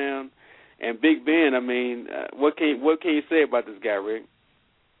go down. And Big Ben, what can you say about this guy, Rick?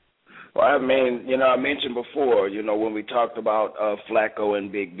 Well, I mentioned before, when we talked about Flacco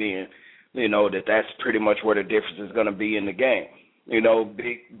and Big Ben, that's pretty much where the difference is going to be in the game.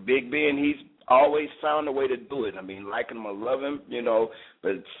 Big Ben, he's always found a way to do it. Like him or love him,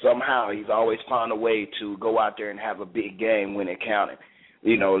 but somehow he's always found a way to go out there and have a big game when it counted.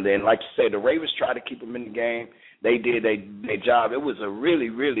 Then, like you said, the Ravens tried to keep him in the game. They did their job. It was a really,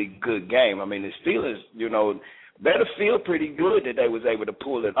 really good game. The Steelers, better feel pretty good that they was able to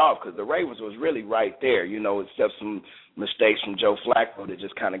pull it off because the Ravens was really right there, except some mistakes from Joe Flacco that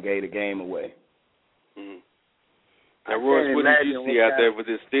just kind of gave the game away. Mm-hmm. Now, Royce, what did you see out there with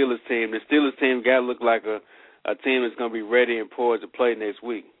this Steelers team? The Steelers team got to look like a team that's going to be ready and poised to play next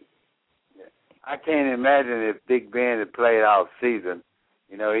week. I can't imagine if Big Ben had played all season.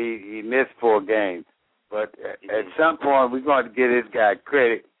 He missed 4 games. But at some point, we're going to give this guy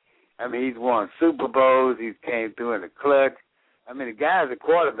credit. He's won Super Bowls. He's came through in the clutch. The guy's a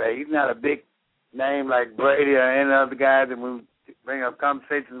quarterback. He's not a big name like Brady or any other guys that we bring up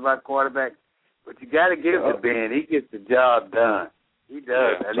conversations about quarterbacks. But you got to give it to Ben. He gets the job done. He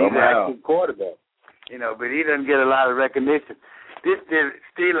does. And he's an actual quarterback. But he doesn't get a lot of recognition. This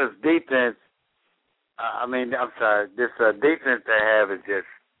Steelers defense, this defense they have is just,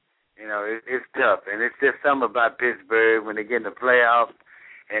 it's tough. And it's just something about Pittsburgh when they get in the playoffs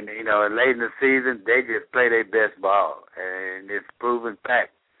and, late in the season, they just play their best ball. And it's proven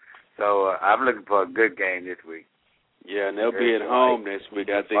packed. So I'm looking for a good game this week. Yeah, and they'll be at home next week.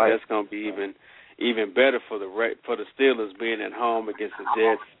 I think that's going to be even better for the Steelers being at home against the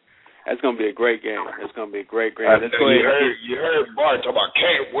Jets. That's going to be a great game. It's going to be a great game. You heard Bart talk about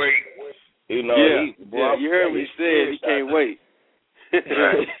can't wait. You heard what he said. He can't wait.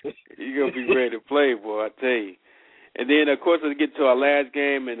 You're going to be ready to play, boy, I tell you. And then, of course, let's get to our last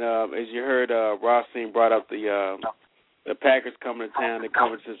game. And as you heard, Rossing brought up the Packers coming to town. They're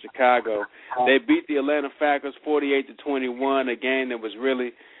coming to Chicago. They beat the Atlanta Falcons 48-21, a game that was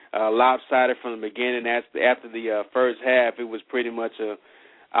really lopsided from the beginning. After the first half, it was pretty much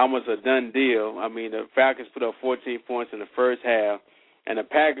almost a done deal. The Falcons put up 14 points in the first half, and the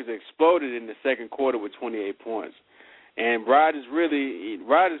Packers exploded in the second quarter with 28 points. And Rodgers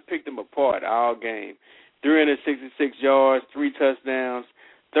picked them apart all game. 366 yards, 3 touchdowns,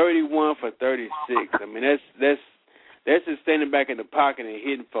 31 for 36. That's just standing back in the pocket and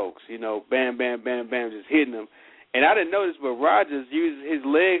hitting folks, bam, bam, bam, bam, just hitting them. And I didn't notice, but Rodgers uses his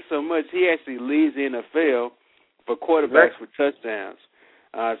legs so much, he actually leads the NFL for quarterbacks with touchdowns.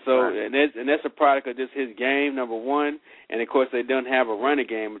 And that's a product of just his game, number one. And, of course, they don't have a running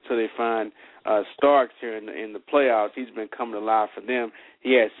game until they find Starks here in the playoffs. He's been coming alive for them.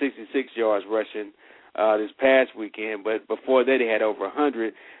 He had 66 yards rushing this past weekend, but before that he had over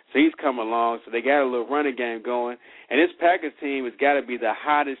 100. So he's coming along. So they got a little running game going. And this Packers team has got to be the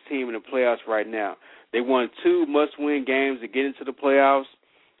hottest team in the playoffs right now. They won 2 must-win games to get into the playoffs.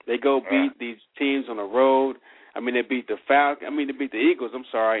 They go beat these teams on the road. They beat they beat the Eagles, in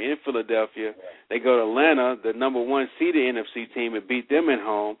Philadelphia. They go to Atlanta, the number 1 seeded NFC team, and beat them at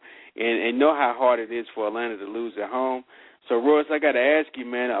home. And know how hard it is for Atlanta to lose at home. So, Royce, I got to ask you,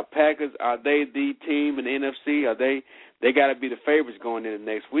 man, are Packers, are they the team in the NFC? They got to be the favorites going into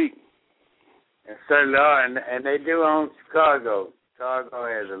next week. And certainly are, and they do own Chicago. Chicago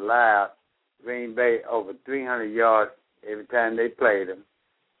has allowed Green Bay over 300 yards every time they played them.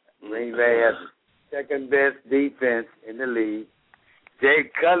 Green Bay has the second-best defense in the league. Jay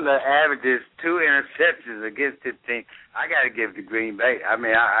Cutler averages 2 interceptions against his team. I got to give it to Green Bay. I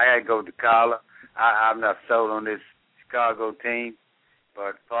mean, I got to go with the caller. I'm not sold on this Chicago team. But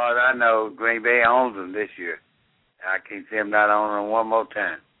as far as I know, Green Bay owns them this year. I can't see them not owning them one more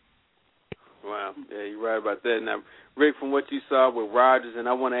time. Wow. Yeah, you're right about that. Now, Rick, from what you saw with Rodgers, and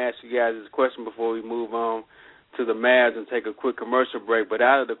I want to ask you guys this question before we move on to the Mavs and take a quick commercial break. But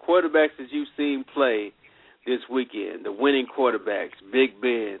out of the quarterbacks that you've seen play this weekend, the winning quarterbacks, Big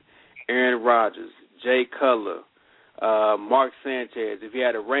Ben, Aaron Rodgers, Jay Cutler, Mark Sanchez, if you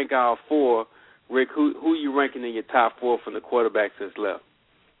had to rank all 4, Rick, who are you ranking in your top 4 from the quarterbacks that's left?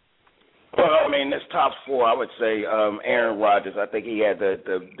 Well, I mean, this top 4, I would say Aaron Rodgers. I think he had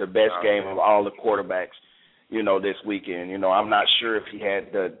the best game of all the quarterbacks, this weekend. I'm not sure if he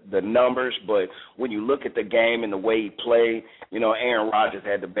had the numbers, but when you look at the game and the way he played, Aaron Rodgers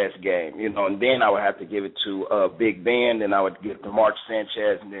had the best game. And then I would have to give it to Big Ben, then I would give it to Mark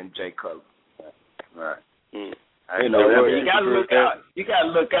Sanchez, and then Jay Cutler. Right. You gotta look out. You gotta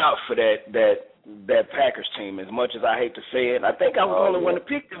look out for that Packers team. As much as I hate to say it, I think I was the only one to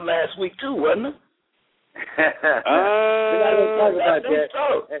pick them last week too, wasn't I?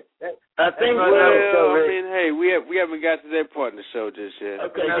 I think. Hey, we haven't got to that part in the show just yet.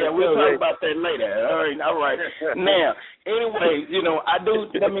 Okay, we'll talk about that later. All right. Now, anyway,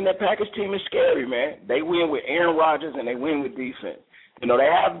 that Packers team is scary, man. They win with Aaron Rodgers and they win with defense. They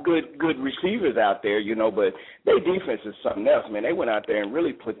have good receivers out there, but their defense is something else, man. They went out there and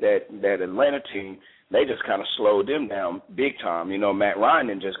really put that Atlanta team, they just kind of slowed them down big time. Matt Ryan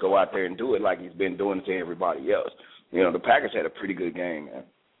didn't just go out there and do it like he's been doing it to everybody else. The Packers had a pretty good game, man.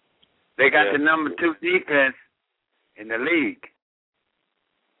 They got the number 2 defense in the league.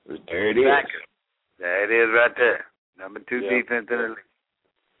 There it is. Packers. There it is right there. Number 2 defense in the league.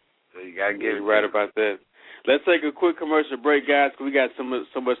 So you got to get it right about that. Let's take a quick commercial break, guys, because we got so much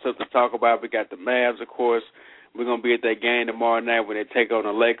stuff to talk about. We got the Mavs, of course. We're going to be at that game tomorrow night when they take on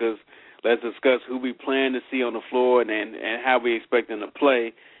the Lakers. Let's discuss who we plan to see on the floor and how we expect them to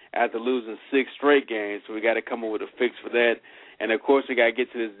play after losing 6 straight games. So we got to come up with a fix for that. And, of course, we got to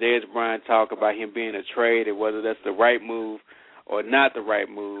get to this Dez Bryant talk about him being a trade and whether that's the right move or not the right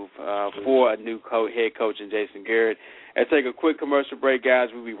move for a new head coach in Jason Garrett. Let's take a quick commercial break,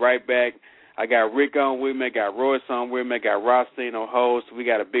 guys. We'll be right back. I got Rick on with me, I got Royce on with me, I got Rothstein on host. We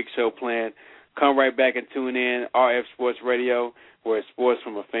got a big show planned. Come right back and tune in, RF Sports Radio, where it's sports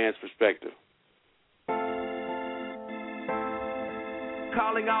from a fan's perspective.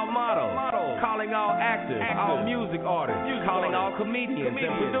 Calling all models, calling all actors, all music artists, calling all comedians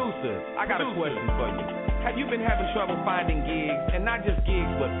and producers. I got a question for you. Have you been having trouble finding gigs, and not just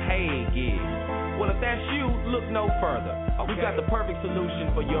gigs, but paid gigs? Well, if that's you, look no further. We've got the perfect solution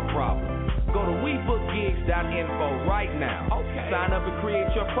for your problem. Go to WeBookGigs.info right now. Sign up and create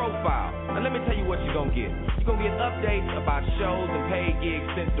your profile. And let me tell you what you're going to get. You're going to get updates about shows and paid gigs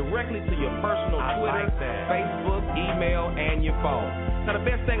sent directly to your personal Twitter, Facebook, email, and your phone. Now, the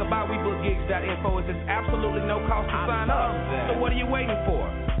best thing about WeBookGigs.info is there's absolutely no cost to sign up. So what are you waiting for?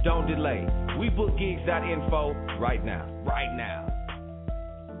 Don't delay. WeBookGigs.info right now. Right now.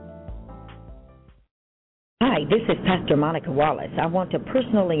 Hi, this is Pastor Monica Wallace. I want to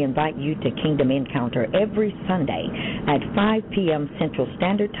personally invite you to Kingdom Encounter every Sunday at 5 p.m. Central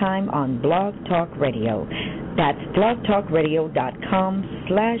Standard Time on Blog Talk Radio. That's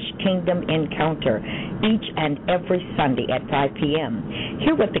blogtalkradio.com/Kingdom Encounter each and every Sunday at 5 p.m.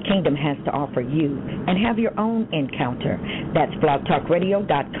 Hear what the Kingdom has to offer you and have your own encounter. That's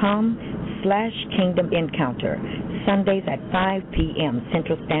blogtalkradio.com/Kingdom Encounter. Sundays at 5 p.m.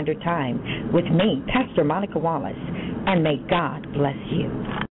 Central Standard Time with me, Pastor Monica Wallace, and may God bless you.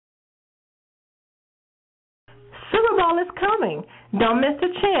 Super Bowl is coming. Don't miss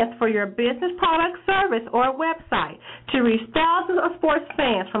the chance for your business, product, service, or website to reach thousands of sports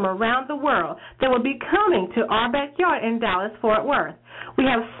fans from around the world that will be coming to our backyard in Dallas-Fort Worth. We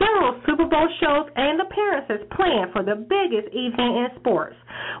have several Super Bowl shows and appearances planned for the biggest evening in sports.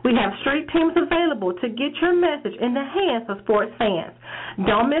 We have street teams available to get your message in the hands of sports fans.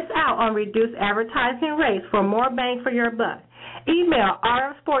 Don't miss out on reduced advertising rates for more bang for your buck. Email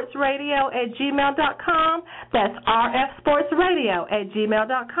rfsportsradio@gmail.com. That's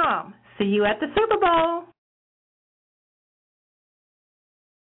rfsportsradio@gmail.com. See you at the Super Bowl.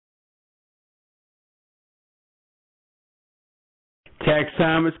 Tax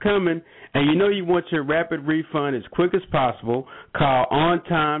time is coming, and you know you want your rapid refund as quick as possible. Call On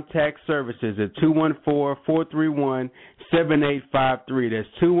Time Tax Services at 214-431-7853. That's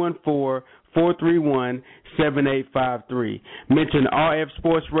 214-431-7853. Mention RF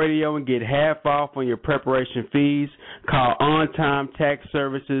Sports Radio and get half off on your preparation fees. Call On Time Tax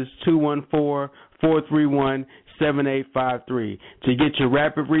Services 214-431-7853 to get your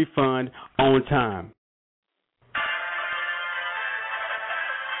rapid refund on time.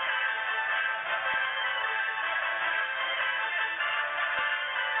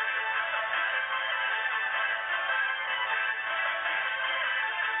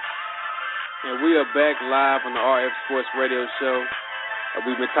 And we are back live on the RF Sports Radio Show.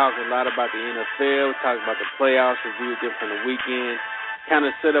 We've been talking a lot about the NFL, talking about the playoffs, reviewed them from the weekend, kind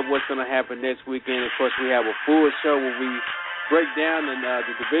of set up what's going to happen next weekend. Of course, we have a full show where we break down the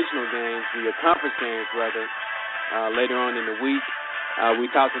divisional games, the conference games, rather, later on in the week.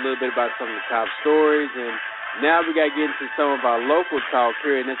 We talked a little bit about some of the top stories, and now we got to get into some of our local talk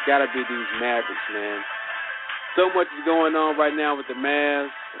here, and it's got to be these Mavericks, man. So much is going on right now with the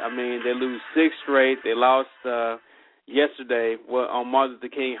Mavs. I mean, they lose 6 straight. They lost yesterday on Martin Luther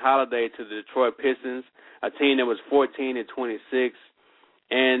King holiday to the Detroit Pistons, a team that was 14-26.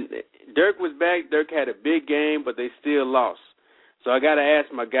 And Dirk was back. Dirk had a big game, but they still lost. So I got to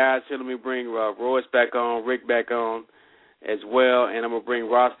ask my guys here. Let me bring Royce back on, Rick back on as well, and I'm going to bring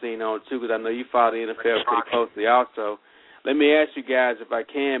Rothstein on too because I know you follow the NFL pretty closely also. Let me ask you guys, if I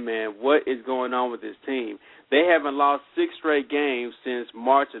can, man, what is going on with this team? They haven't lost 6 straight games since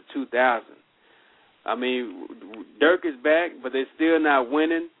March of 2000. I mean, Dirk is back, but they're still not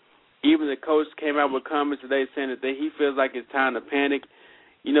winning. Even the coach came out with comments today saying that he feels like it's time to panic.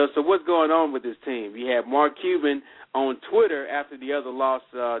 You know, so what's going on with this team? You have Mark Cuban on Twitter after the other loss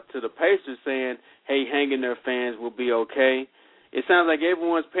to the Pacers saying, hey, hang in there, fans, we'll be okay. It sounds like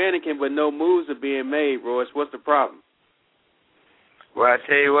everyone's panicking, but no moves are being made, Royce. What's the problem? Well, I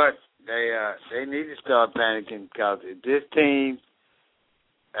tell you what, they need to start panicking because this team,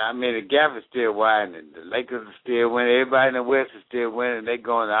 I mean, the gap is still widening. The Lakers are still winning. Everybody in the West is still winning. They're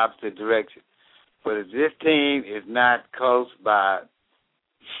going the opposite direction. But if this team is not close by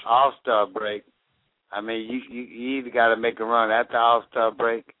All-Star break, I mean, you either got to make a run after All-Star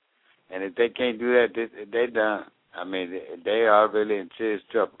break, and if they can't do that, they're done. I mean, they are really in serious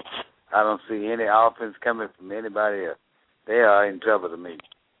trouble. I don't see any offense coming from anybody else. They are in trouble to me.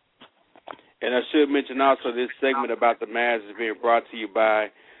 And I should mention also this segment about the Mavs is being brought to you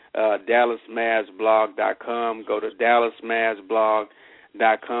by DallasMavsBlog.com. Go to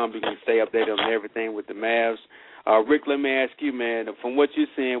DallasMavsBlog.com. You can stay updated on everything with the Mavs. Rick, let me ask you, man, from what you're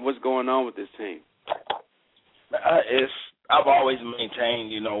seeing, what's going on with this team? I've always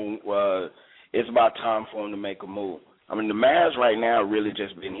maintained, it's about time for them to make a move. I mean, the Mavs right now really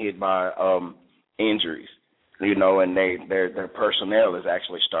just been hit by injuries, and their personnel is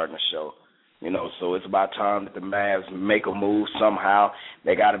actually starting to show. So it's about time that the Mavs make a move somehow.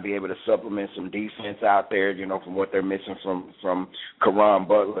 They got to be able to supplement some defense out there, from what they're missing from Caron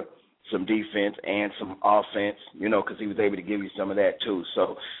Butler, some defense and some offense, because he was able to give you some of that too.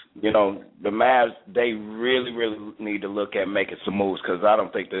 So, the Mavs, they really, really need to look at making some moves because I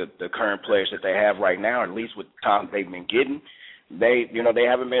don't think the current players that they have right now, at least with the time they've been getting, they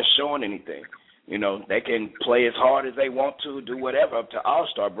haven't been showing anything. They can play as hard as they want to, do whatever up to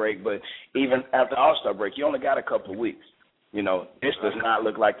All-Star break, but even after All-Star break, you only got a couple of weeks. This does not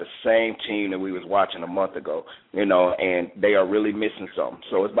look like the same team that we was watching a month ago, and they are really missing something.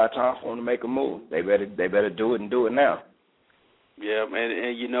 So it's about time for them to make a move. They better do it and do it now. Yeah,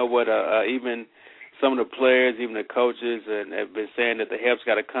 and you know what, even some of the players, even the coaches, have been saying that the help's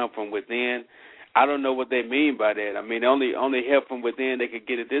got to come from within. I don't know what they mean by that. I mean, only help from within they could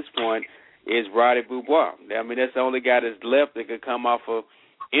get at this point is Roddy Beaubois. I mean, that's the only guy that's left that could come off of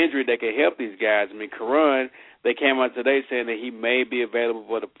injury that could help these guys. I mean, Caron, they came out today saying that he may be available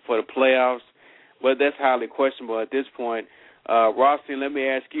for the playoffs, but that's highly questionable at this point. Rothstein, let me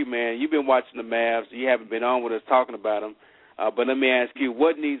ask you, man, you've been watching the Mavs. You haven't been on with us talking about them, but let me ask you,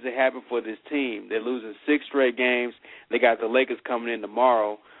 what needs to happen for this team? They're losing 6 straight games. They got the Lakers coming in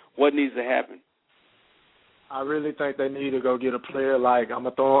tomorrow. What needs to happen? I really think they need to go get a player like, going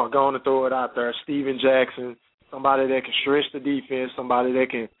to throw it out there, Steven Jackson, somebody that can stretch the defense, somebody that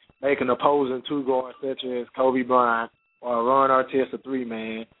can make an opposing two-guard such as Kobe Bryant or Ron Artest, a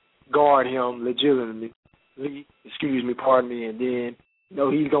 3-man, guard him legitimately, and then,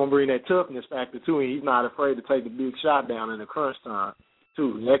 he's going to bring that toughness factor too, and he's not afraid to take the big shot down in the crunch time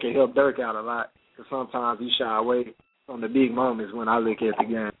too. That can help Dirk out a lot because sometimes he shy away from the big moments when I look at the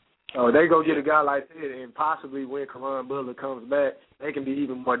game. So they go get a guy like that, and possibly when Caron Butler comes back, they can be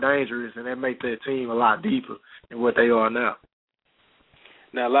even more dangerous, and that make their team a lot deeper than what they are now.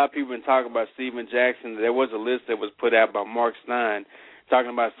 Now, a lot of people have been talking about Steven Jackson. There was a list that was put out by Mark Stein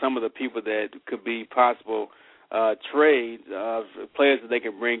talking about some of the people that could be possible trades, players that they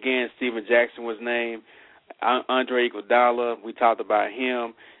can bring in. Steven Jackson was named. Andre Iguodala, we talked about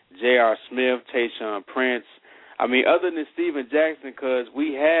him. J.R. Smith, Tayshaun Prince. I mean, other than Steven Jackson, because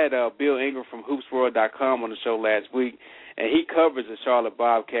we had Bill Ingram from HoopsWorld.com on the show last week, and he covers the Charlotte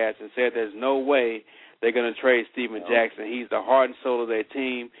Bobcats and said there's no way they're going to trade Steven Jackson. He's the heart and soul of their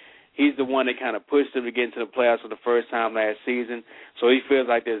team. He's the one that kind of pushed them to get into the playoffs for the first time last season. So he feels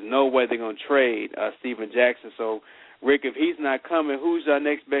like there's no way they're going to trade Steven Jackson. So, Rick, if he's not coming, who's our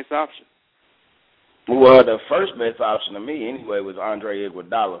next best option? Well, the first best option to me anyway was Andre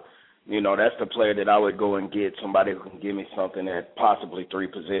Iguodala. You know, that's the player that I would go and get, somebody who can give me something at possibly three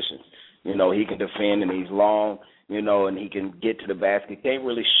positions. You know, he can defend and he's long, you know, and he can get to the basket. He can't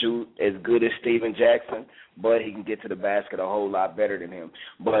really shoot as good as Steven Jackson, but he can get to the basket a whole lot better than him.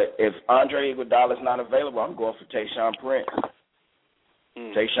 But if Andre Iguodala is not available, I'm going for Tayshaun Prince.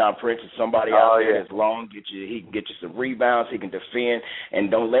 Tayshaun Prince is somebody out there that's long. He can get you some rebounds. He can defend,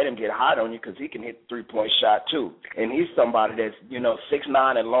 and don't let him get hot on you because he can hit the three-point shot too. And he's somebody that's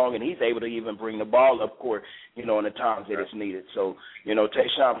 6'9" and long, and he's able to even bring the ball up court, in the times that it's needed. So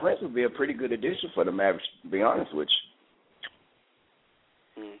Tayshaun Prince would be a pretty good addition for the Mavericks, to be honest with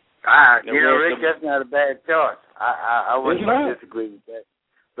you. Rick, that's not a bad choice. I wouldn't disagree with that.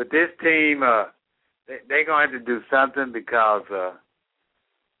 But this team, they're going to have to do something because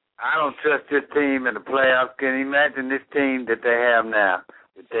I don't trust this team in the playoffs. Can you imagine this team that they have now,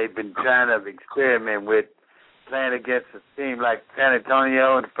 that they've been trying to experiment with, playing against a team like San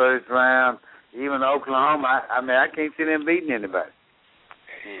Antonio in the first round, even Oklahoma? I can't see them beating anybody.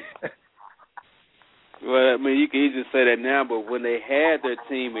 Well, you can easily say that now, but when they had their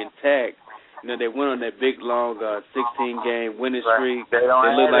team intact, they went on that big, long 16-game winning streak. They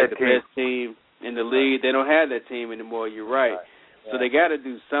look like the best team in the league. They don't have that team anymore. You're right. So they got to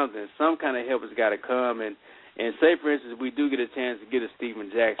do something. Some kind of help has got to come. And say, for instance, if we do get a chance to get a Steven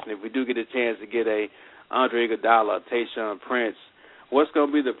Jackson, if we do get a chance to get a Andre Iguodala, Tayshaun Prince, what's going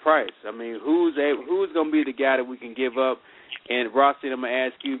to be the price? Who's going to be the guy that we can give up? And, Rossi, I'm going to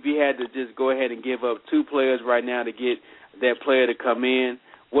ask you, if you had to just go ahead and give up two players right now to get that player to come in,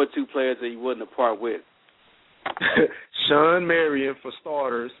 what two players are you willing to part with? Sean Marion, for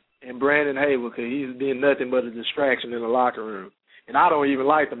starters, and Brandon Hayward, because he's been nothing but a distraction in the locker room. And I don't even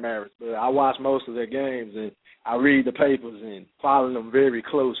like the Mavericks, but I watch most of their games, and I read the papers and follow them very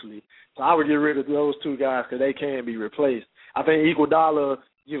closely. So I would get rid of those two guys because they can be replaced. I think Iguodala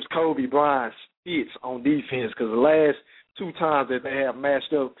gives Kobe Bryant fits on defense because the last two times that they have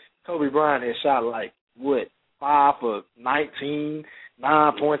matched up, Kobe Bryant has shot 5 for 19,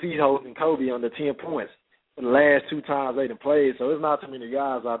 9 points. He's holding Kobe under 10 points for the last two times they done played. So there's not too many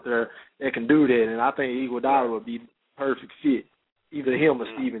guys out there that can do that, and I think Iguodala would be perfect fit, either him or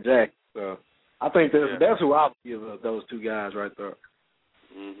Steven Jackson. So I think that's who I would give up, those two guys right there.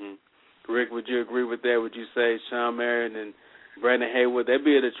 Mm-hmm. Rick, would you agree with that? Would you say Sean Marion and Brandon Hayward, that'd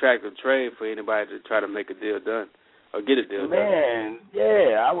be an attractive trade for anybody to try to make a deal done or get a deal done? Man,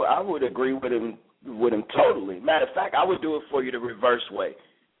 yeah, I would agree with him totally. Matter of fact, I would do it for you the reverse way.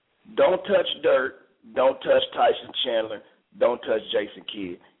 Don't touch Dirt. Don't touch Tyson Chandler. Don't touch Jason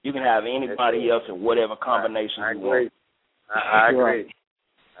Kidd. You can have anybody else in whatever combination you want. I agree.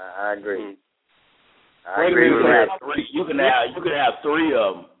 I agree. Mm-hmm. I agree with that. You can have three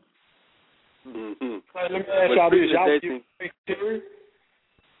of them. Mm-hmm. Let me ask y'all this. Y'all give up Jason Terry?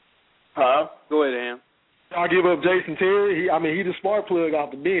 Huh? Go ahead, Ham. Y'all give up Jason Terry? He's the spark plug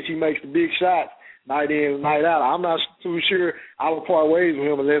off the bench. He makes the big shots night in, night out. I'm not too sure I would part ways with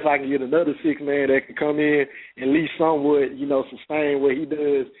him unless I can get another six-man that can come in and at least somewhat, sustain what he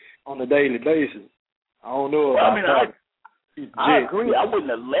does on a daily basis. I don't know about that. I agree. I wouldn't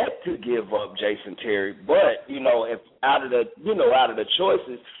have left to give up Jason Terry, but if out of the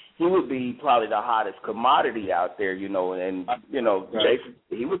choices, he would be probably the hottest commodity out there. And Jason,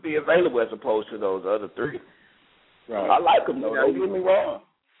 he would be available as opposed to those other three. Right. I like him though. Don't get me wrong.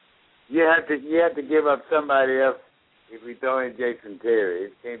 You have to give up somebody else if we throw in Jason Terry.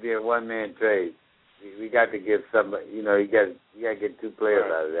 It can't be a one-man trade. We got to give somebody. You got to get two players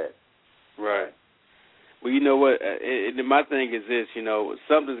out of that. Right. Well, you know what? My thing is this.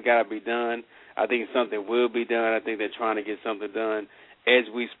 Something's got to be done. I think something will be done. I think they're trying to get something done as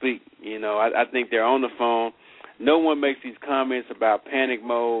we speak. I think they're on the phone. No one makes these comments about panic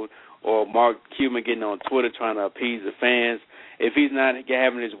mode or Mark Cuban getting on Twitter trying to appease the fans. if he's not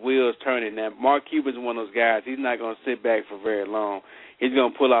having his wheels turning. Now, Mark Cuban's one of those guys. He's not going to sit back for very long. He's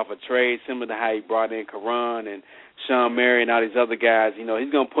going to pull off a trade similar to how he brought in Karan and Sean Murray and all these other guys. You know,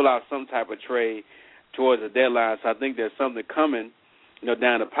 he's going to pull out some type of trade towards the deadline. So I think there's something coming, you know,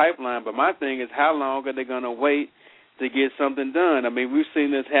 down the pipeline. But my thing is, how long are they going to wait to get something done? I mean, we've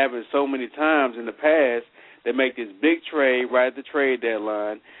seen this happen so many times in the past. They make this big trade right at the trade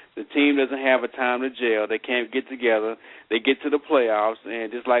deadline. The team doesn't have a time to gel. They can't get together. They get to the playoffs,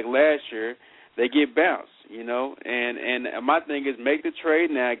 and just like last year, they get bounced, you know. And my thing is, make the trade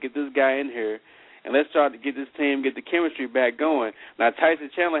now, get this guy in here, and let's start to get this team, get the chemistry back going. Now,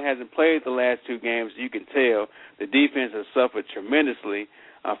 Tyson Chandler hasn't played the last two games. You can tell the defense has suffered tremendously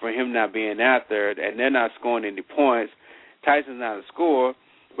for him not being out there, and they're not scoring any points. Tyson's not a scorer.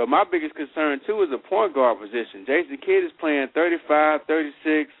 But my biggest concern, too, is the point guard position. Jason Kidd is playing 35,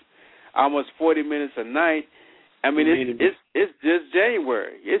 36, almost 40 minutes a night. I mean, it's just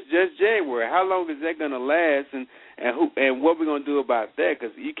January. It's just January. How long is that going to last, and what we're going to do about that?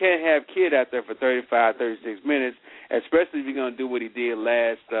 Because you can't have Kidd out there for 35, 36 minutes, especially if you're going to do what he did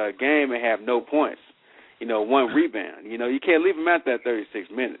last game and have no points, you know, one rebound. You know, you can't leave him out there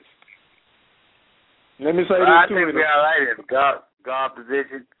 36 minutes. Let me say this, I too. think we all right in guard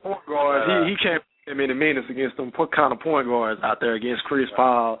position. Point guards, he can't put many minutes against them. What kind of point guards out there against Chris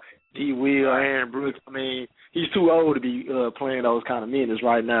Paul, D. Will, Aaron Brooks? I mean, he's too old to be playing those kind of minutes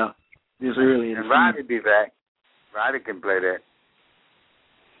right now. This early in the season. Roddy be back. Roddy can play that.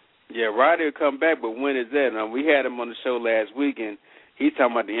 Yeah, Roddy will come back, but when is that? Now, we had him on the show last week, and he's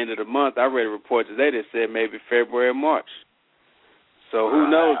talking about the end of the month. I read a report today that said maybe February or March. So who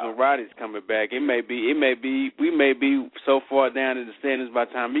knows when Roddy's coming back? We may be so far down in the standings by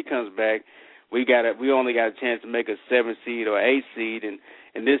the time he comes back. We only got a chance to make a 7 seed or 8 seed, and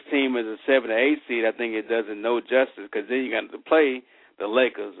this team is a 7 or 8 seed. I think it does it no justice because then you got to play the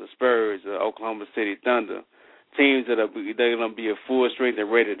Lakers, the Spurs, the Oklahoma City Thunder, teams that they're going to be at full strength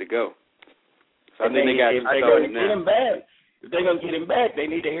and ready to go. So I think they got to start now. Get him back. If they're going to get him back, they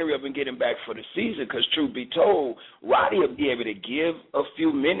need to hurry up and get him back for the season because, truth be told, Roddy will be able to give a few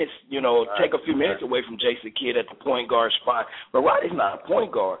minutes, you know, take a few minutes away from Jason Kidd at the point guard spot. But Roddy's not a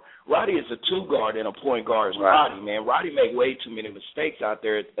point guard. Roddy is a two guard and a point guard is Roddy, man. Roddy make way too many mistakes out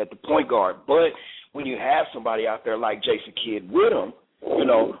there at the point guard. But when you have somebody out there like Jason Kidd with him, you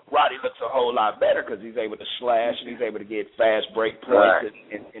know, Roddy looks a whole lot better because he's able to slash and he's able to get fast break points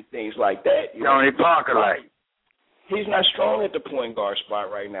and things like that. Tony Parker, like. He's not strong at the point guard spot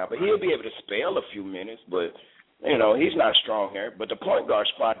right now, but he'll be able to spell a few minutes. But, you know, he's not strong there. But the point guard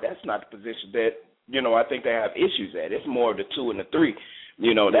spot, that's not the position that, you know, I think they have issues at. It's more of the 2 and the 3.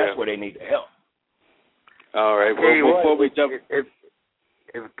 You know, that's where they need the help. All right. Well, before we jump.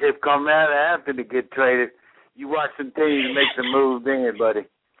 If Carmelo Anthony get traded, you watch some teams make some moves in, buddy.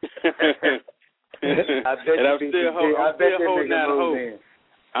 I bet I'm still holding out hope. In.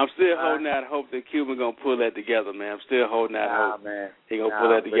 I'm still holding out hope that Cuban gonna pull that together, man. I'm still holding out hope. Man. He gonna pull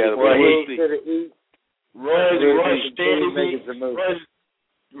that together. But we'll see. Roy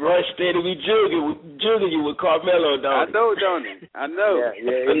steady be jugging you with Carmelo, don't I know, don't he? I know.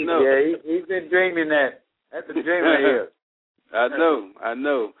 He's been dreaming that. That's a dream right here. I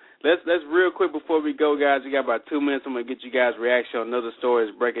know. Let's real quick before we go, guys. We got about 2 minutes. I'm gonna get you guys' reaction on another story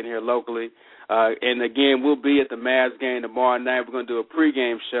that's breaking here locally. And again, we'll be at the Mavs game tomorrow night. We're gonna do a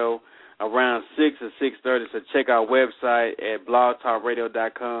pregame show around 6 or 6:30. So check our website at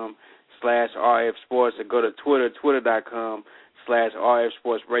blogtalkradio.com/RF Sports or go to twitter.com/RF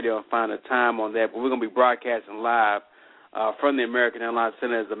Sports Radio and find a time on that. But we're gonna be broadcasting live from the American Airlines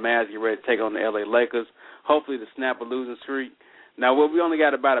Center as the Mavs get ready to take on the LA Lakers. Hopefully to snap a losing streak. Now, we only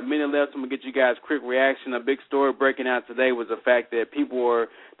got about a minute left. I'm going to get you guys a quick reaction. A big story breaking out today was the fact that people were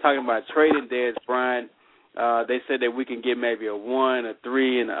talking about trading Dez Bryant. They said that we can get maybe a 1, a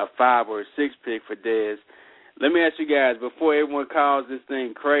 3, and a 5 or a 6 pick for Dez. Let me ask you guys, before everyone calls this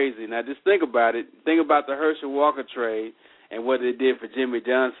thing crazy, now just think about it. Think about the Herschel Walker trade and what they did for Jimmy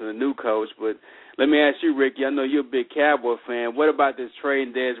Johnson, the new coach. But let me ask you, Ricky, I know you're a big Cowboy fan. What about this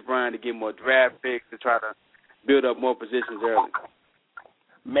trading Dez Bryant to get more draft picks to try to build up more positions early?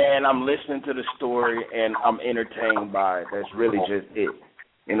 Man, I'm listening to the story, and I'm entertained by it. That's really just it.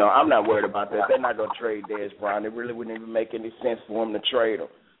 You know, I'm not worried about that. They're not going to trade Dez Bryant. It really wouldn't even make any sense for them to trade him.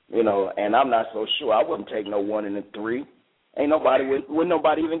 You know, and I'm not so sure. I wouldn't take no 1 and a 3. Ain't nobody wouldn't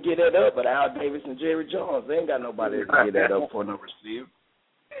nobody even get that up but Al Davis and Jerry Jones. They ain't got nobody to get that up for no receiver.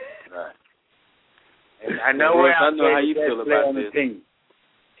 Right. And I know how you feel about this. Team.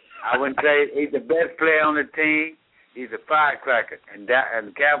 I wouldn't say he's the best player on the team. He's a firecracker, and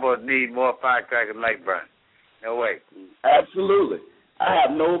the Cowboys need more firecrackers like Bryant. No way. Absolutely. I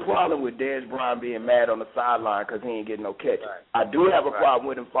have no problem with Dez Bryant being mad on the sideline because he ain't getting no catches. Right. I do have a problem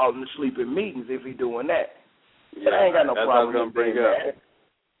with him falling asleep in meetings if he's doing that. Yeah, I ain't got no that's problem with him being mad.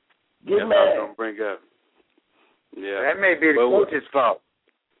 Get mad. That's what I'm going to bring up. Yeah. That may be the coach's fault.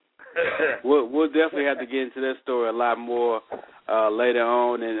 We'll definitely have to get into that story a lot more later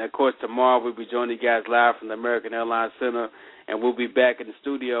on. And, of course, tomorrow we'll be joining you guys live from the American Airlines Center, and we'll be back in the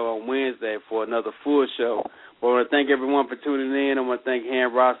studio on Wednesday for another full show. But I want to thank everyone for tuning in. I want to thank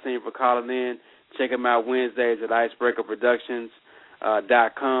Han Rothstein for calling in. Check him out Wednesdays at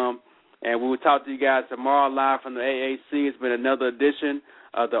icebreakerproductions.com. And we will talk to you guys tomorrow live from the AAC. It's been another edition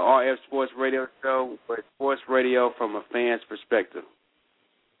of the RF Sports Radio Show, where it's sports radio from a fan's perspective.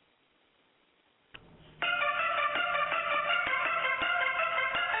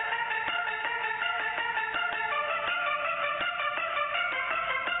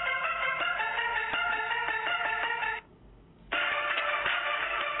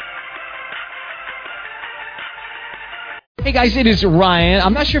 Hey guys, it is Ryan.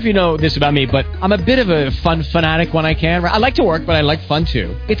 I'm not sure if you know this about me, but I'm a bit of a fun fanatic when I can. I like to work, but I like fun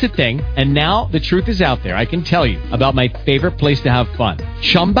too. It's a thing. And now the truth is out there. I can tell you about my favorite place to have fun.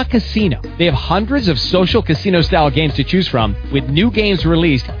 Chumba Casino. They have hundreds of social casino style games to choose from with new games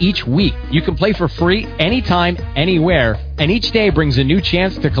released each week. You can play for free anytime, anywhere. And each day brings a new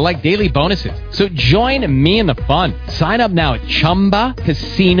chance to collect daily bonuses. So join me in the fun. Sign up now at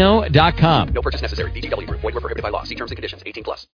ChumbaCasino.com. No purchase necessary. VGW Group. Void where prohibited by law. See terms and conditions. 18+.